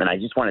 And I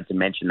just wanted to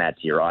mention that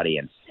to your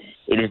audience.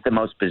 It is the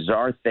most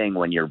bizarre thing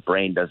when your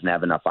brain doesn't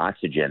have enough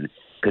oxygen,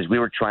 because we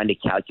were trying to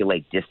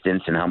calculate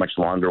distance and how much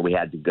longer we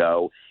had to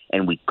go,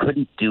 and we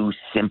couldn't do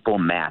simple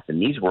math.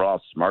 And these were all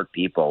smart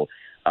people,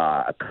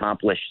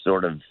 accomplished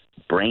sort of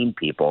brain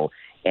people,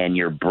 and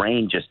your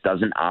brain just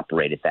doesn't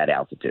operate at that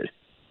altitude.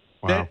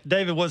 Wow.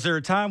 David, was there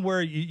a time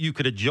where you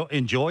could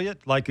enjoy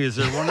it? Like, is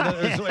there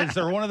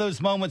one of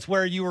those moments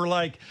where you were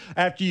like,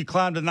 after you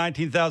climbed to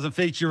 19,000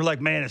 feet, you were like,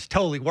 man, it's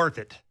totally worth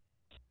it?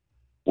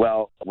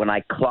 Well, when I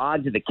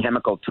clogged the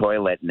chemical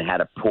toilet and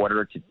had a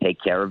porter to take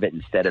care of it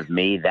instead of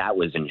me, that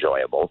was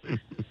enjoyable.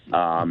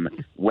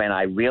 When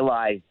I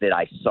realized that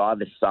I saw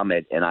the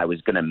summit and I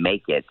was going to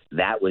make it,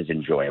 that was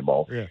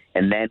enjoyable. Yeah.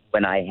 And then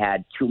when I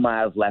had 2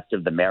 miles left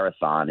of the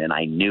marathon and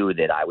I knew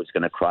that I was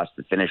going to cross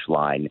the finish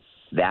line,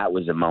 that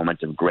was a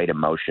moment of great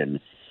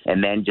emotion.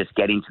 And then just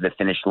getting to the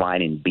finish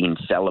line and being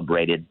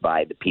celebrated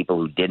by the people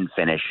who didn't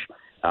finish,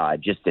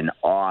 just in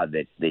awe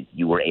that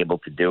you were able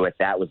to do it,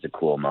 that was a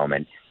cool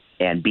moment.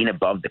 And being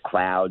above the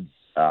clouds,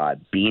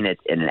 being at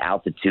an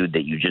altitude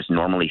that you just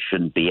normally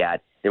shouldn't be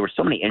at. There were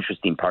so many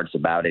interesting parts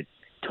about it.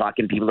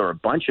 Talking to people, there were a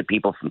bunch of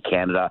people from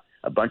Canada,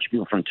 a bunch of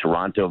people from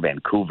Toronto,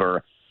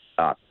 Vancouver,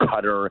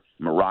 Qatar,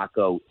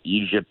 Morocco,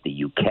 Egypt,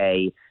 the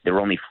UK. There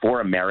were only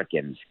 4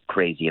 Americans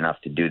crazy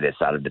enough to do this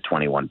out of the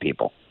 21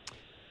 people.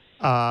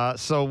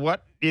 So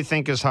what do you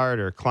think is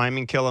harder,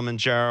 climbing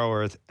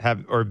Kilimanjaro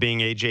or being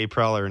A.J.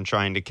 Preller and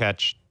trying to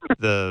catch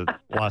the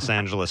Los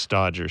Angeles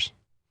Dodgers?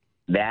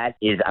 That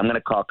is, I'm going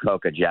to call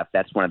Coca, Jeff.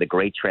 That's one of the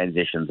great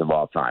transitions of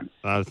all time.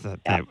 I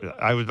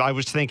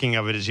was thinking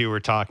of it as you were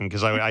talking,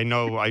 because I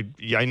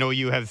know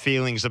you have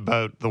feelings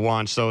about the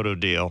Juan Soto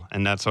deal,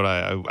 and that's what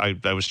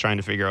I was trying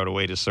to figure out a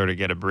way to sort of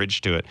get a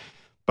bridge to it.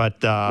 But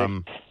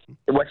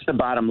what's the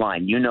bottom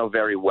line? You know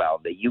very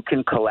well that you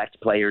can collect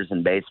players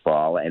in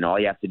baseball, and all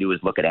you have to do is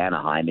look at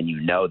Anaheim, and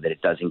you know that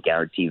it doesn't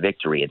guarantee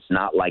victory. It's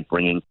not like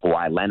bringing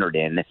Kawhi Leonard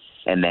in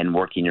and then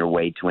working your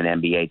way to an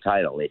NBA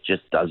title. It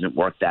just doesn't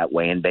work that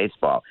way in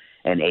baseball.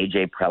 And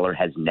A.J. Preller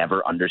has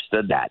never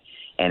understood that.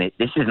 And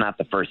this is not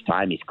the first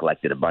time he's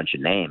collected a bunch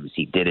of names.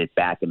 He did it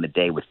back in the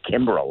day with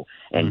Kimbrel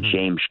and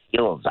James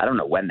Shields. I don't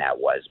know when that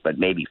was, but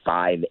maybe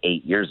 5-8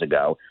 years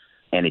ago.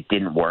 And it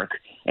didn't work.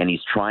 And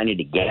he's trying it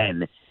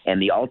again. And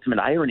the ultimate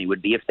irony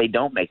would be if they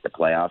don't make the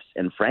playoffs.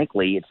 And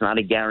frankly, it's not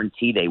a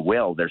guarantee they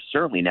will. They're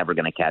certainly never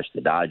going to catch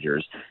the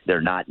Dodgers.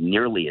 They're not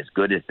nearly as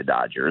good as the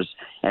Dodgers.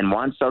 And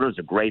Juan Soto's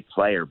a great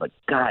player, but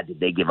God, did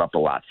they give up a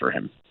lot for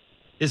him.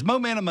 Is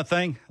momentum a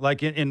thing?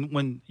 Like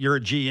when you're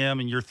a GM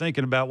and you're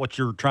thinking about what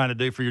you're trying to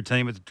do for your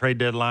team at the trade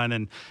deadline,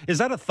 and is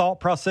that a thought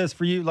process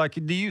for you? Like,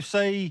 do you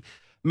say,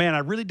 man, I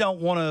really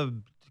don't want to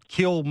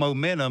kill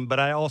momentum, but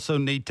I also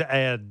need to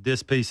add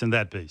this piece and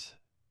that piece?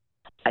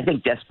 I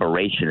think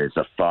desperation is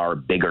a far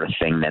bigger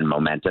thing than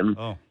momentum.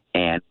 Oh.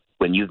 And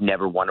when you've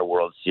never won a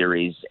World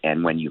Series,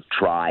 and when you've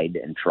tried,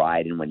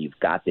 and when you've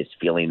got this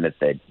feeling that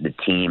the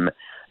team,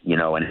 an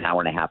hour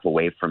and a half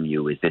away from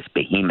you is this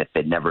behemoth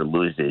that never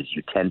loses,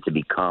 you tend to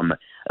become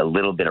a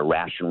little bit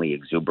irrationally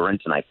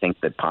exuberant. And I think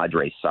that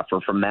Padres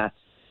suffer from that.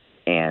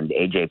 And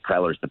A.J.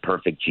 Preller is the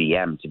perfect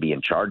GM to be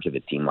in charge of a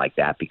team like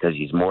that, because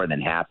he's more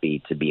than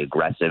happy to be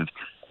aggressive.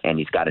 And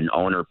he's got an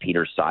owner,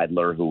 Peter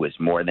Seidler, who is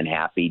more than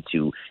happy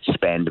to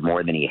spend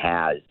more than he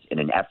has in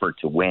an effort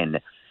to win.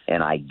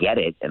 And I get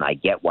it, and I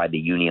get why the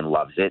union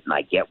loves it, and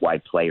I get why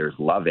players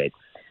love it.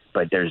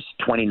 But there's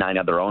 29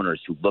 other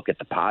owners who look at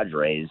the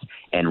Padres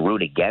and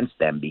root against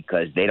them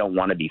because they don't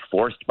want to be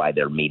forced by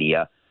their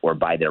media or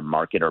by their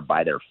market or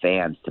by their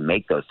fans to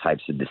make those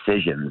types of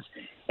decisions.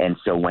 And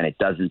so when it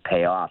doesn't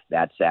pay off,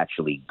 that's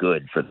actually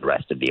good for the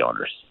rest of the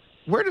owners.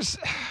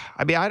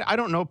 I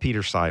don't know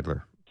Peter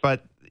Seidler,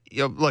 but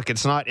look,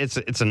 it's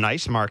a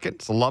nice market.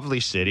 It's a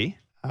lovely city.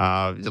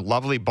 It's a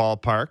lovely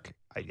ballpark.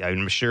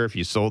 I'm sure if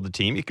you sold the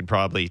team, you could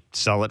probably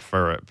sell it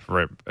for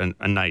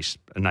a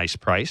nice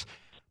price.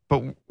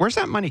 But where's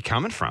that money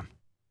coming from?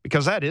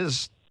 Because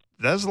that's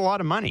a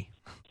lot of money.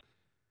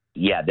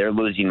 Yeah, they're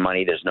losing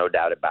money. There's no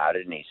doubt about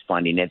it. And he's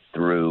funding it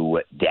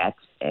through debt,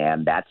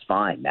 and that's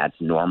fine. That's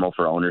normal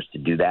for owners to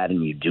do that,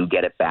 and you do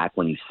get it back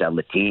when you sell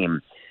the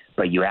team.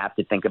 But you have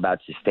to think about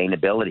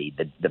sustainability.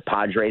 The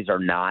Padres are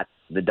not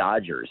the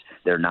Dodgers.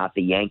 They're not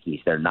the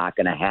Yankees. They're not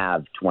going to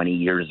have 20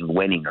 years of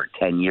winning or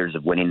 10 years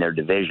of winning their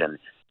division.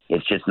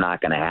 It's just not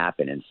going to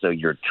happen. And so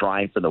you're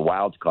trying for the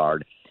wild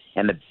card.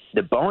 And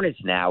the bonus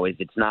now is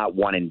it's not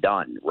one and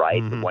done,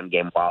 right? Mm-hmm. The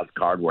one-game wild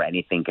card where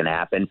anything can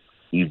happen.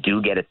 You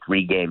do get a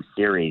 3-game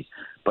series,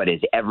 but as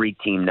every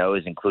team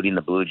knows, including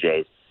the Blue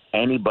Jays,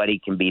 anybody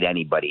can beat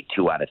anybody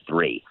 2 out of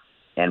 3.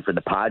 And for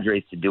the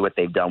Padres to do what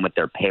they've done with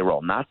their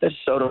payroll, not the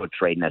Soto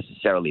trade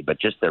necessarily,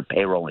 but just their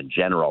payroll in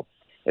general,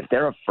 if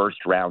they're a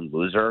first-round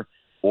loser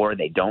or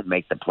they don't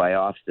make the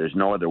playoffs, there's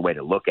no other way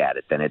to look at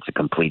it than it's a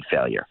complete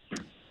failure.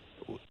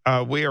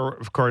 We are,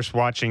 of course,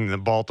 watching the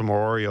Baltimore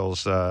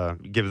Orioles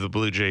give the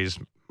Blue Jays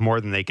more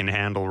than they can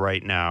handle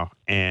right now.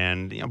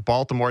 And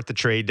Baltimore at the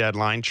trade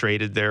deadline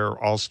traded their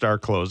all-star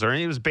closer,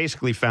 and it was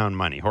basically found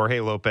money. Jorge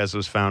Lopez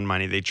was found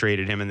money. They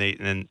traded him,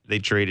 and they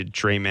traded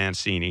Trey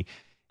Mancini.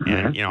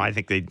 And I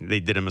think they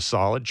did him a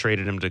solid,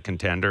 traded him to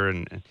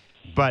contender.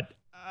 But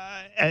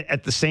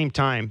at the same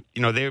time,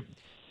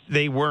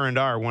 they were and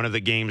are one of the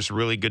game's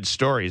really good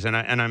stories. And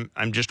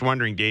I'm just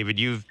wondering, David,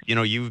 you've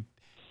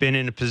been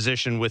in a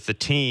position with the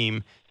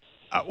team.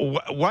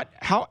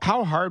 How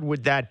hard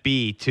would that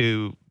be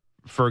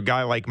for a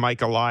guy like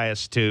Mike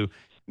Elias to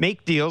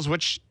make deals?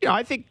 Which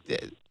I think.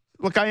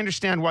 Look, I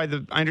understand why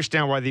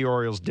the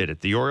Orioles did it.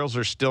 The Orioles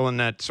are still in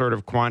that sort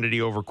of quantity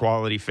over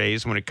quality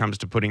phase when it comes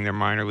to putting their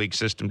minor league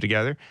system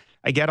together.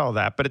 I get all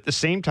that, but at the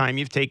same time,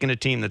 you've taken a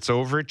team that's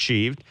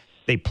overachieved.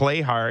 They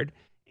play hard,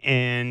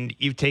 and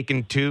you've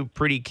taken 2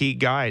 pretty key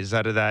guys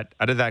out of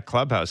that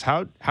clubhouse.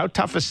 How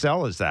tough a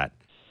sell is that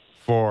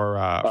for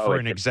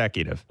an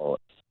executive?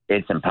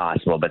 It's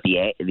impossible, but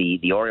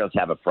the Orioles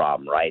have a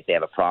problem, right? They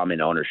have a problem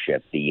in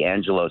ownership. The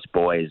Angelos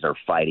boys are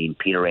fighting.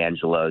 Peter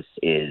Angelos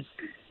is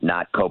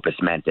not Copus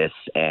Mentis,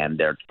 and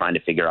they're trying to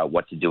figure out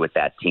what to do with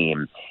that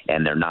team,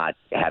 and they're not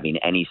having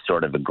any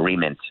sort of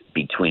agreement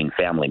between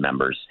family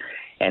members.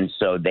 And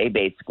so they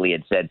basically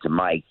had said to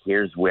Mike,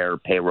 here's where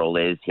payroll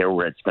is, here's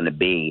where it's going to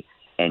be,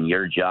 and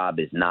your job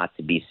is not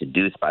to be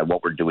seduced by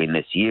what we're doing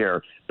this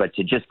year, but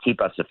to just keep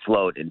us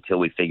afloat until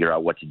we figure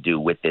out what to do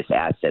with this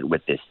asset,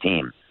 with this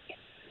team.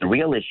 The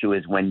real issue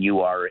is when you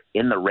are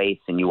in the race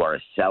and you are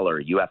a seller,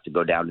 you have to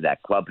go down to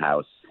that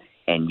clubhouse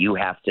and you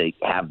have to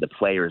have the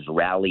players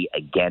rally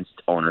against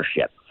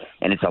ownership.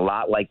 And it's a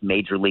lot like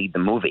Major League, the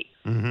movie,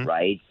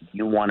 right?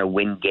 You want to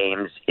win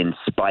games in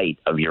spite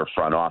of your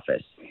front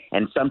office.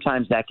 And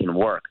sometimes that can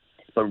work.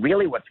 But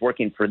really what's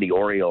working for the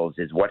Orioles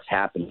is what's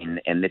happening,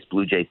 and this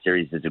Blue Jay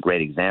series is a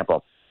great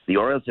example. The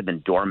Orioles have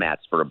been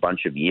doormats for a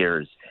bunch of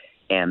years,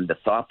 and the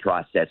thought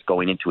process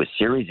going into a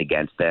series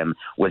against them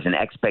was an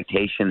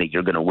expectation that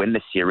you're going to win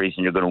the series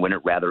and you're going to win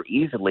it rather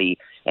easily,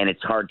 and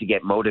it's hard to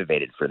get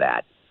motivated for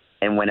that.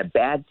 And when a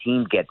bad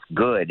team gets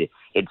good,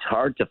 it's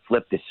hard to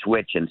flip the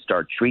switch and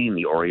start treating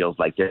the Orioles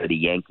like they're the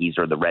Yankees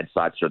or the Red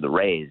Sox or the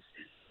Rays.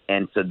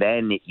 And so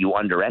then you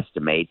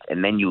underestimate,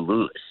 and then you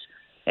lose.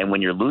 And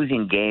when you're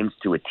losing games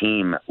to a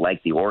team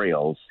like the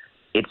Orioles,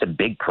 it's a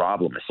big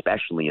problem,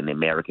 especially in the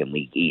American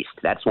League East.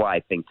 That's why I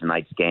think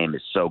tonight's game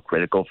is so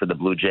critical for the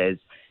Blue Jays.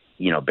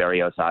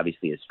 Berrios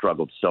obviously has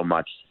struggled so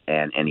much,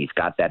 and he's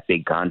got that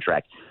big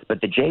contract. But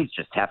the Jays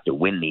just have to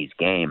win these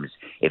games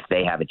if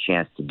they have a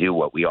chance to do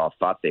what we all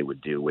thought they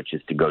would do, which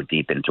is to go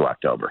deep into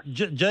October.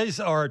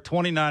 Jays are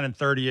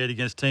 29-38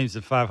 against teams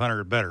at 500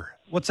 or better.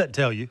 What's that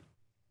tell you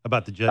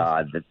about the Jays?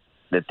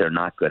 That they're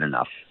not good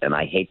enough. And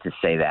I hate to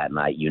say that, and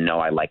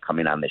I like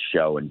coming on this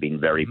show and being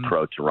very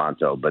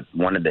pro-Toronto, but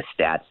one of the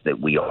stats that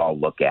we all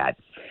look at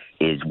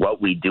is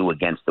what we do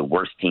against the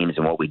worst teams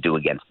and what we do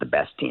against the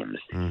best teams.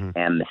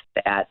 And the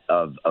stat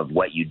of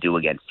what you do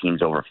against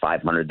teams over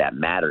 500, that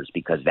matters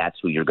because that's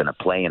who you're going to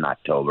play in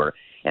October,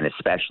 and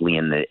especially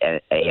in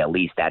the AL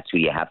East, that's who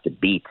you have to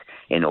beat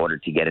in order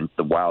to get into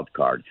the wild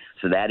card.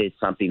 So that is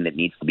something that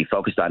needs to be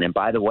focused on. And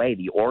by the way,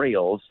 the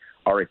Orioles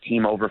are a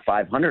team over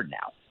 500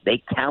 now.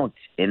 They count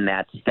in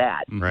that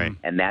stat. Right.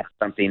 And that's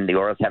something the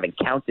Orioles haven't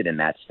counted in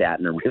that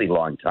stat in a really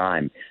long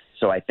time.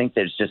 So I think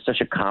there's just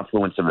such a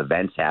confluence of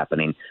events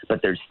happening,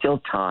 but there's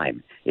still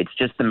time. It's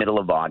just the middle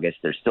of August.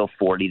 There's still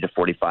 40 to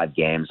 45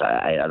 games.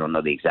 I don't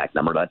know the exact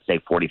number. Let's say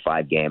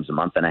 45 games, a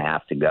month and a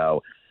half to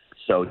go.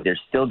 So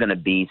there's still going to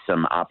be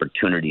some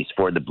opportunities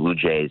for the Blue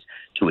Jays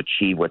to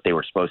achieve what they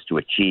were supposed to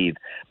achieve.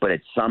 But at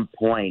some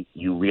point,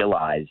 you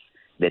realize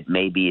that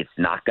maybe it's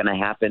not going to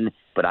happen,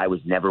 but I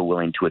was never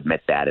willing to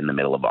admit that in the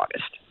middle of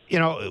August.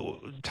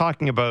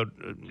 Talking about,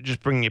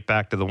 just bringing it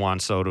back to the Juan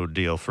Soto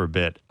deal for a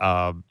bit,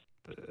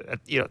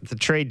 the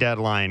trade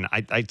deadline,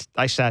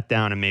 I sat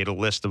down and made a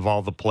list of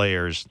all the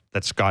players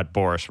that Scott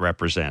Boras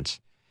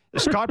represents.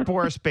 Scott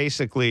Boras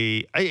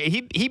basically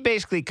he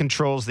basically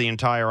controls the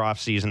entire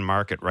offseason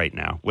market right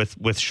now with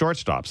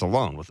shortstops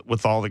alone,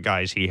 with all the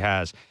guys he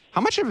has.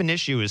 How much of an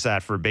issue is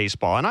that for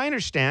baseball? And I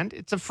understand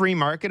it's a free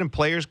market and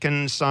players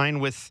can sign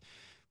with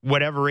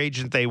whatever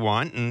agent they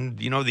want. And,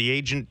 the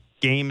agent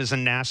game is a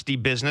nasty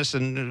business,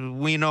 and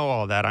we know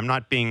all that. I'm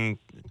not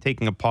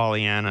taking a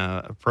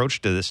Pollyanna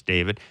approach to this,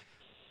 David.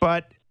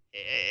 But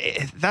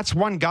that's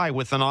one guy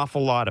with an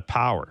awful lot of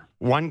power.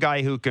 One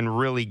guy who can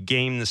really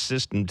game the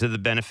system to the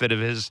benefit of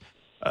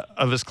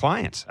his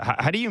clients.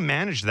 How do you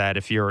manage that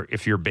if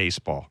you're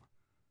baseball?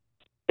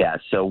 Yeah.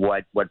 So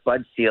what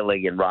Bud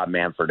Selig and Rob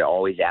Manfred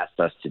always asked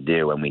us to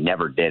do, and we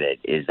never did it,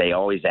 is they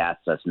always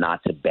asked us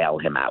not to bail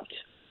him out.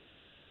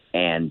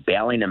 And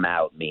bailing him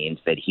out means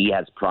that he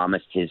has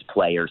promised his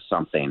players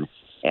something,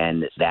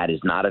 and that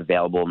is not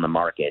available in the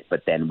market.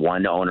 But then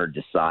one owner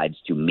decides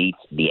to meet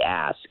the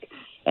ask.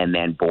 And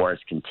then Boras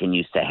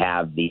continues to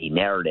have the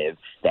narrative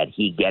that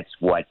he gets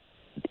what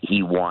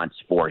he wants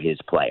for his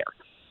player.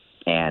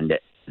 And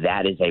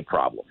that is a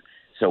problem.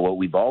 So what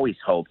we've always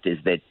hoped is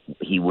that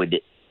he would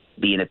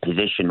be in a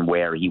position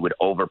where he would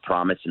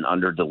overpromise and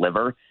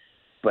underdeliver,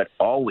 but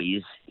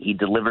always he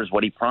delivers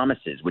what he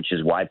promises, which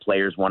is why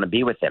players want to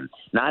be with him.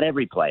 Not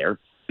every player,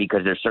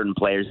 because there's certain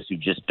players who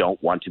just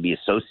don't want to be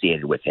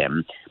associated with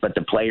him. But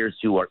the players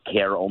who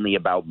care only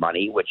about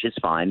money, which is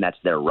fine, that's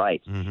their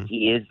right. Mm-hmm.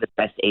 He is the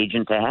best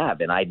agent to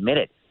have, and I admit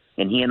it.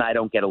 And he and I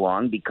don't get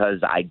along because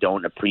I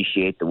don't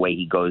appreciate the way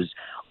he goes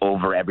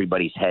over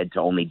everybody's head to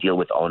only deal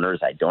with owners.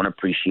 I don't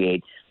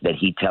appreciate that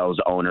he tells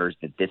owners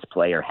that this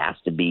player has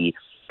to be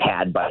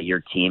had by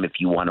your team if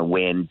you want to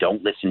win.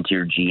 Don't listen to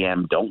your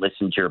GM. Don't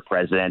listen to your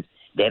president.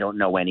 They don't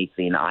know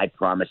anything. I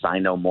promise I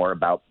know more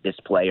about this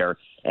player,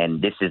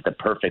 and this is the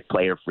perfect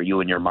player for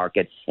you in your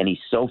market. And he's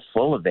so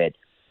full of it,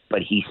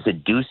 but he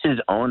seduces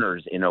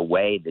owners in a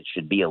way that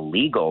should be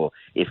illegal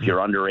if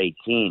you're under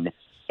 18,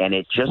 and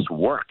it just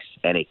works,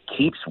 and it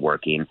keeps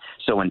working.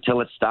 So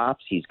until it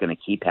stops, he's going to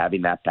keep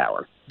having that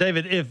power.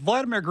 David, if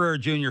Vladimir Guerrero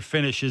Jr.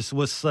 finishes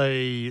with,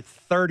 say,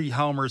 30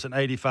 homers and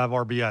 85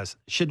 RBIs,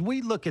 should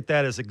we look at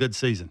that as a good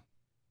season?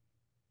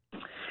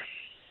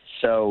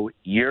 So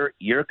you're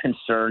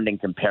concerned in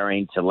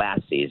comparing to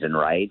last season,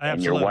 right? Absolutely.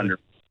 And you're wondering,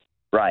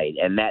 right?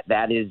 And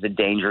that is a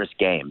dangerous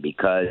game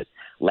because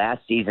last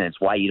season it's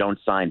why you don't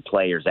sign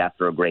players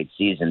after a great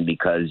season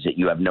because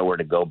you have nowhere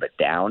to go but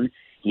down.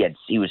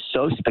 He was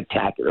so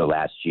spectacular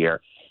last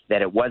year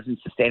that it wasn't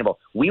sustainable.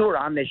 We were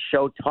on this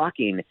show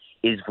talking,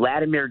 is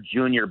Vladimir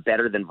Jr.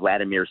 better than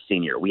Vladimir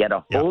Sr.? We had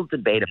a whole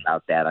debate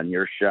about that on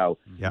your show.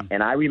 Yeah.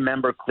 And I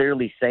remember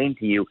clearly saying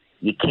to you,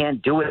 you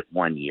can't do it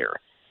 1 year.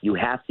 You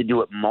have to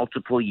do it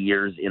multiple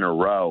years in a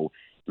row,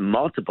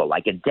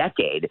 like a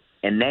decade,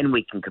 and then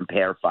we can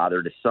compare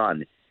father to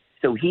son.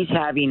 So he's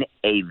having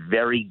a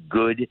very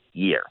good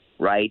year,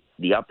 right?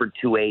 The upper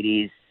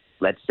 280s,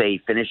 let's say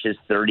finishes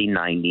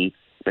 30-90,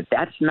 but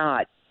that's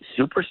not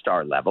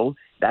superstar level.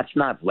 That's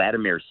not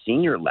Vladimir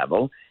Sr.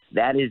 level.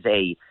 That is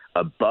a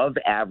above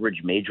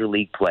average major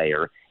league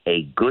player,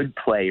 a good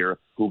player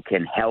who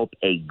can help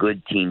a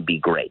good team be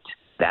great.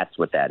 That's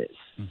what that is.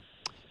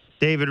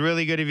 David,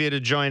 really good of you to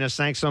join us.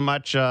 Thanks so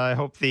much. I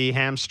hope the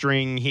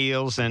hamstring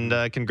heals, and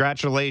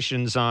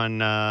congratulations on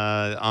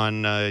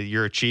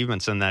your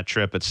achievements on that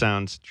trip. It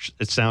sounds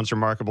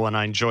remarkable, and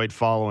I enjoyed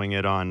following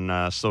it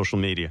on social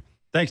media.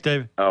 Thanks,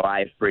 David. Oh, I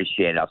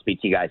appreciate it. I'll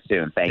speak to you guys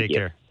soon. Thank you. Take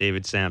care.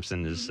 David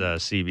Samson is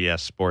CBS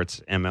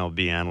Sports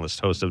MLB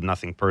analyst, host of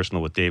Nothing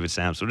Personal with David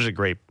Samson, which is a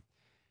great.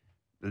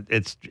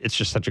 It's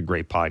just such a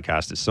great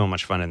podcast. It's so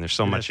much fun, and there's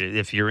so much.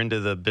 If you're into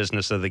the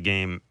business of the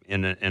game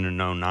in a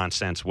no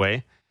nonsense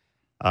way.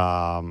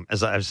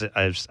 As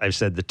I've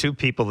said, the two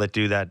people that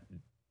do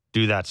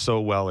that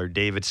so well are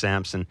David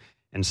Samson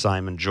and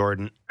Simon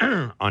Jordan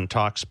on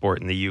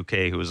TalkSport in the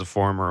UK, who is a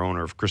former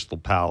owner of Crystal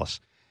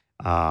Palace,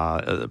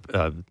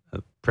 a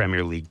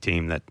Premier League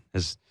team that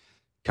has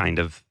kind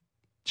of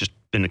just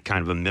been a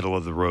kind of a middle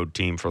of the road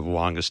team for the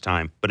longest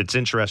time. But it's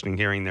interesting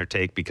hearing their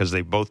take because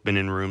they've both been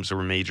in rooms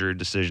where major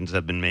decisions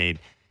have been made,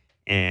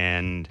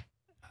 and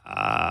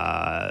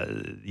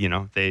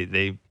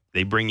they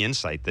bring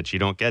insight that you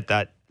don't get.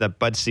 That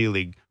Bud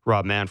Selig,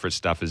 Rob Manfred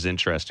stuff is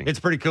interesting.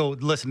 It's pretty cool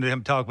listening to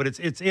him talk, but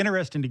it's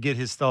interesting to get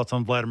his thoughts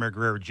on Vladimir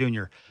Guerrero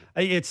Jr.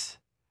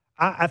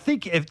 I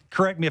think,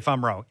 correct me if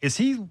I'm wrong, is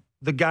he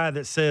the guy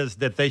that says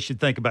that they should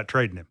think about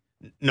trading him?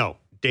 No.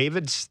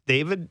 David's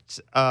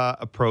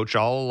approach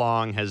all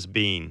along has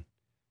been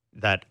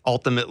that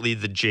ultimately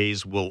the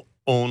Jays will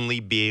only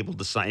be able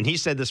to sign. And he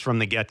said this from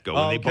the get-go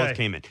when they both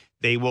came in.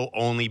 They will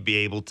only be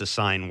able to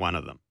sign one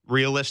of them.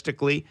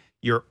 Realistically,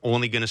 you're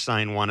only going to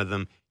sign one of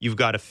them. You've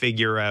got to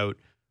figure out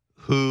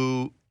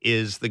who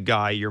is the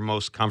guy you're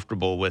most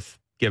comfortable with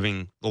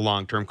giving the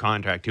long-term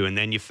contract to, and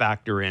then you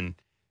factor in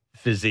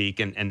physique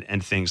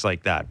and things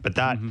like that. But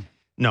that,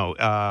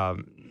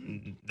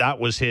 that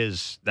was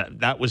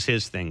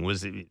his thing.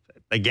 Was,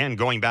 again,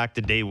 going back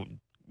to day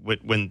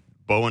when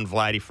Bo and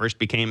Vladdy first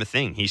became a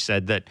thing. He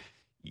said that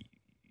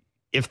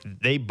if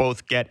they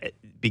both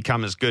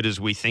become as good as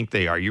we think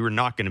they are, you are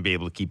not going to be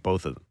able to keep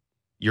both of them.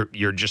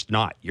 You're just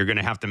not. You're going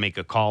to have to make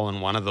a call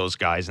on one of those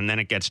guys, and then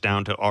it gets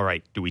down to, all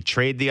right, do we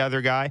trade the other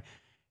guy?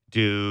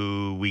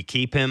 Do we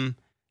keep him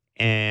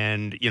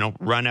and,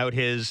 run out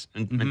his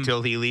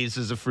until he leaves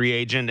as a free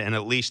agent and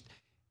at least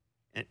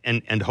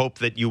and hope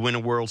that you win a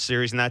World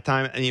Series in that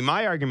time? I mean,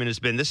 my argument has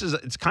been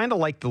it's kind of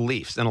like the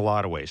Leafs in a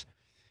lot of ways.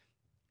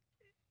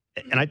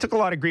 And I took a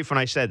lot of grief when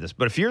I said this,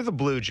 but if you're the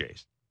Blue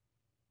Jays,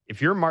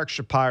 if you're Mark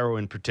Shapiro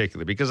in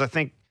particular, because I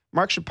think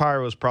Mark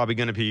Shapiro is probably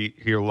going to be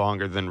here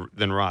longer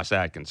than Ross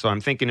Atkins. So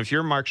I'm thinking if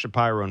you're Mark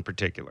Shapiro in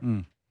particular,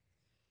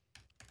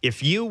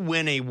 if you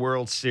win a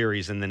World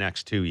Series in the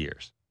next 2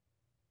 years,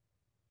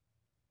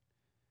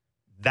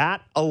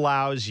 that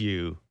allows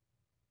you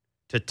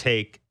to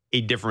take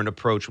a different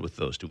approach with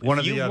those two.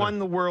 If you won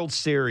the World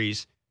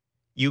Series,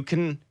 you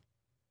can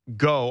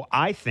go,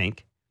 I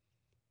think,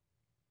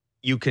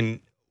 you can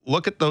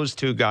look at those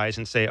two guys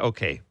and say,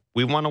 okay,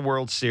 we won a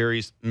World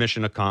Series,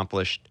 mission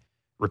accomplished.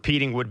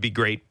 Repeating would be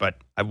great, but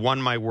I've won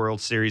my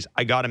World Series.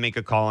 I got to make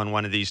a call on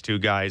one of these two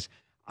guys.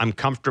 I'm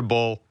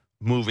comfortable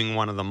moving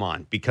one of them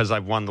on because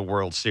I've won the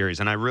World Series.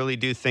 And I really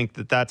do think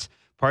that that's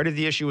part of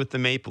the issue with the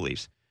Maple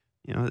Leafs.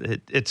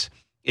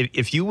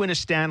 If you win a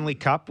Stanley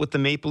Cup with the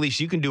Maple Leafs,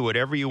 you can do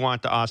whatever you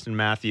want to Austin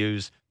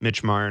Matthews,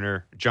 Mitch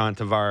Marner, John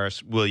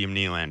Tavares, William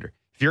Nylander.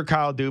 If you're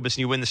Kyle Dubas and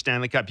you win the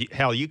Stanley Cup,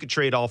 you could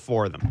trade all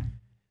four of them.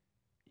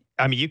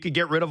 I mean, you could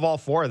get rid of all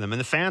four of them, and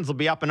the fans will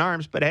be up in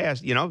arms. But hey,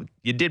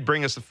 you did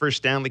bring us the first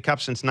Stanley Cup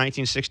since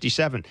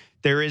 1967.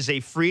 There is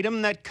a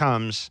freedom that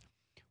comes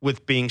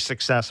with being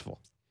successful.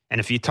 And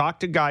if you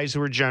talk to guys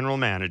who are general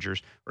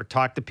managers or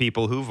talk to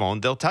people who've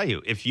owned, they'll tell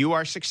you, if you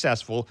are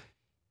successful,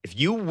 if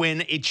you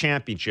win a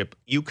championship,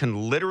 you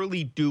can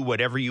literally do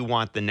whatever you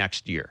want the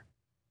next year.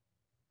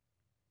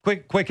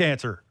 Quick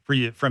answer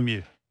from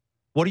you.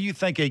 What do you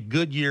think a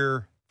good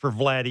year for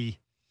Vladdy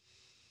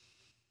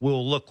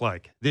will look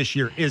like this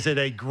year? Is it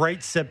a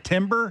great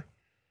September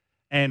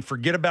and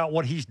forget about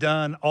what he's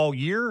done all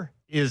year?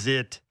 Is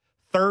it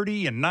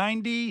 30 and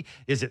 90?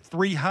 Is it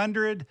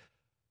 300?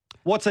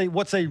 What's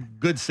a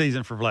good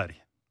season for Vladdy?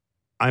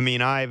 I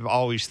mean, I've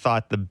always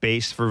thought the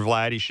base for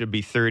Vladdy should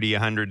be 30,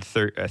 100,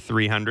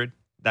 300.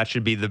 That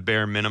should be the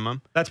bare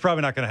minimum. That's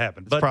probably not going to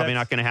happen. It's probably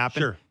not going to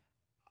happen. Sure.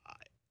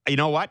 You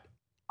know what?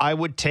 I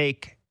would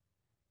take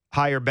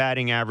higher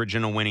batting average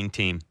in a winning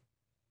team.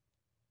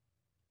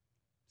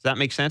 Does that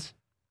make sense?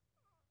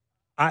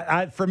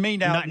 For me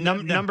now,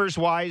 numbers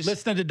wise,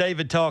 listening to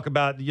David talk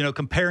about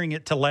comparing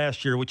it to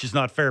last year, which is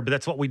not fair, but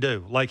that's what we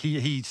do. Like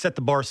he set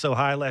the bar so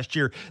high last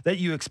year that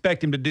you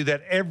expect him to do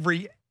that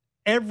every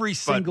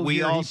single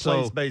year he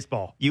plays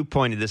baseball. You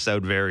pointed this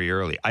out very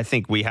early. I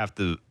think we have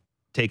to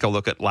take a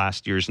look at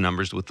last year's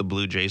numbers with the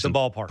Blue Jays and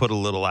ballpark. Put a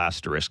little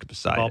asterisk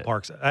beside it.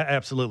 Ballparks,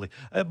 absolutely.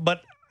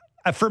 But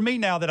for me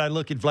now that I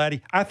look at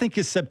Vladdy, I think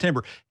his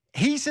September,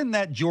 he's in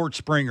that George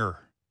Springer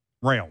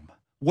realm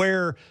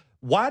where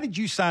why did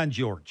you sign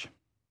George?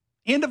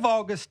 End of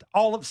August,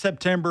 all of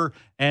September,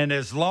 and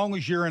as long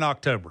as you're in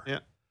October. Yeah.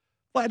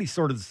 Vladdy's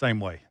sort of the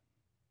same way.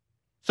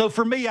 So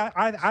for me,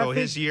 I think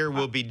his year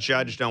will be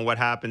judged on what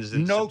happens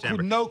in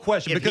September. No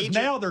question, because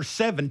now there's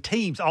 7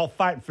 teams all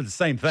fighting for the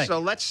same thing. So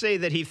let's say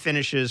that he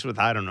finishes with,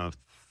 I don't know,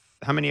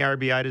 how many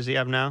RBI does he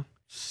have now?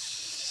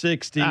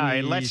 60. All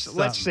right,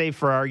 let's say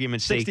for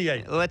argument's sake.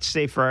 68. Let's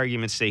say for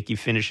argument's sake he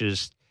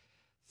finishes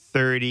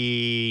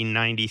 30,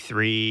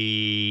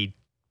 93,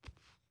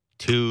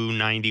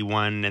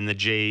 291, and the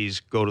Jays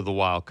go to the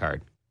wild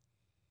card.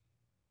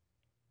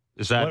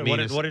 Does that mean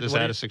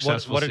a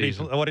successful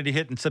season? What did he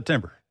hit in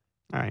September?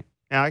 All right.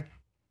 Yeah,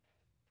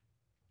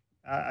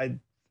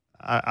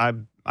 I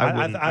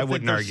wouldn't argue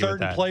with that. There's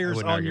certain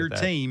players on your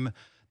team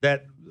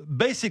that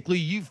basically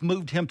you've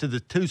moved him to the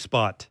 2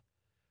 spot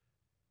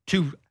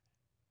to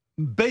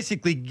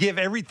basically give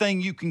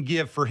everything you can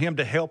give for him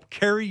to help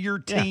carry your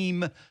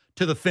team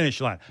to the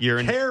finish line.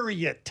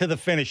 Carry it to the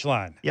finish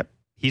line. Yep.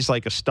 He's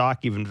like a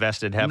stock you've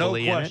invested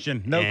heavily in. No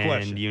question.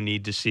 And you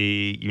need to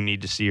see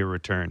a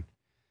return.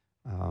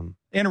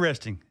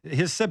 Interesting.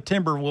 His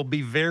September will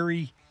be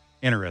very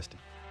interesting.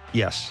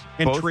 Yes.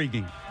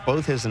 Intriguing.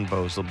 Both his and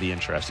Bo's will be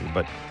interesting,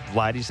 but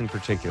Vladdy's in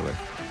particular.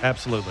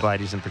 Absolutely.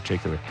 Vladdy's in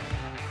particular.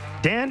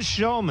 Dan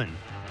Shulman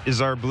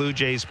is our Blue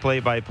Jays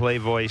play-by-play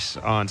voice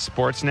on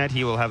Sportsnet.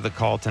 He will have the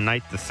call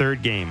tonight, the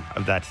 3rd game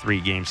of that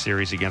 3-game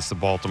series against the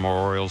Baltimore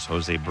Orioles.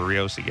 Jose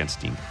Barrios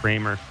against Dean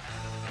Kramer.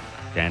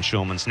 Dan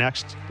Shulman's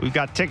next. We've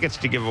got tickets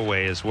to give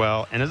away as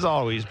well. And as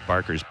always,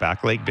 Barker's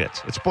Back Leg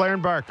Bits. It's Blair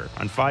and Barker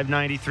on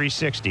 590,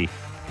 360,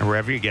 and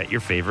wherever you get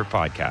your favorite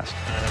podcast.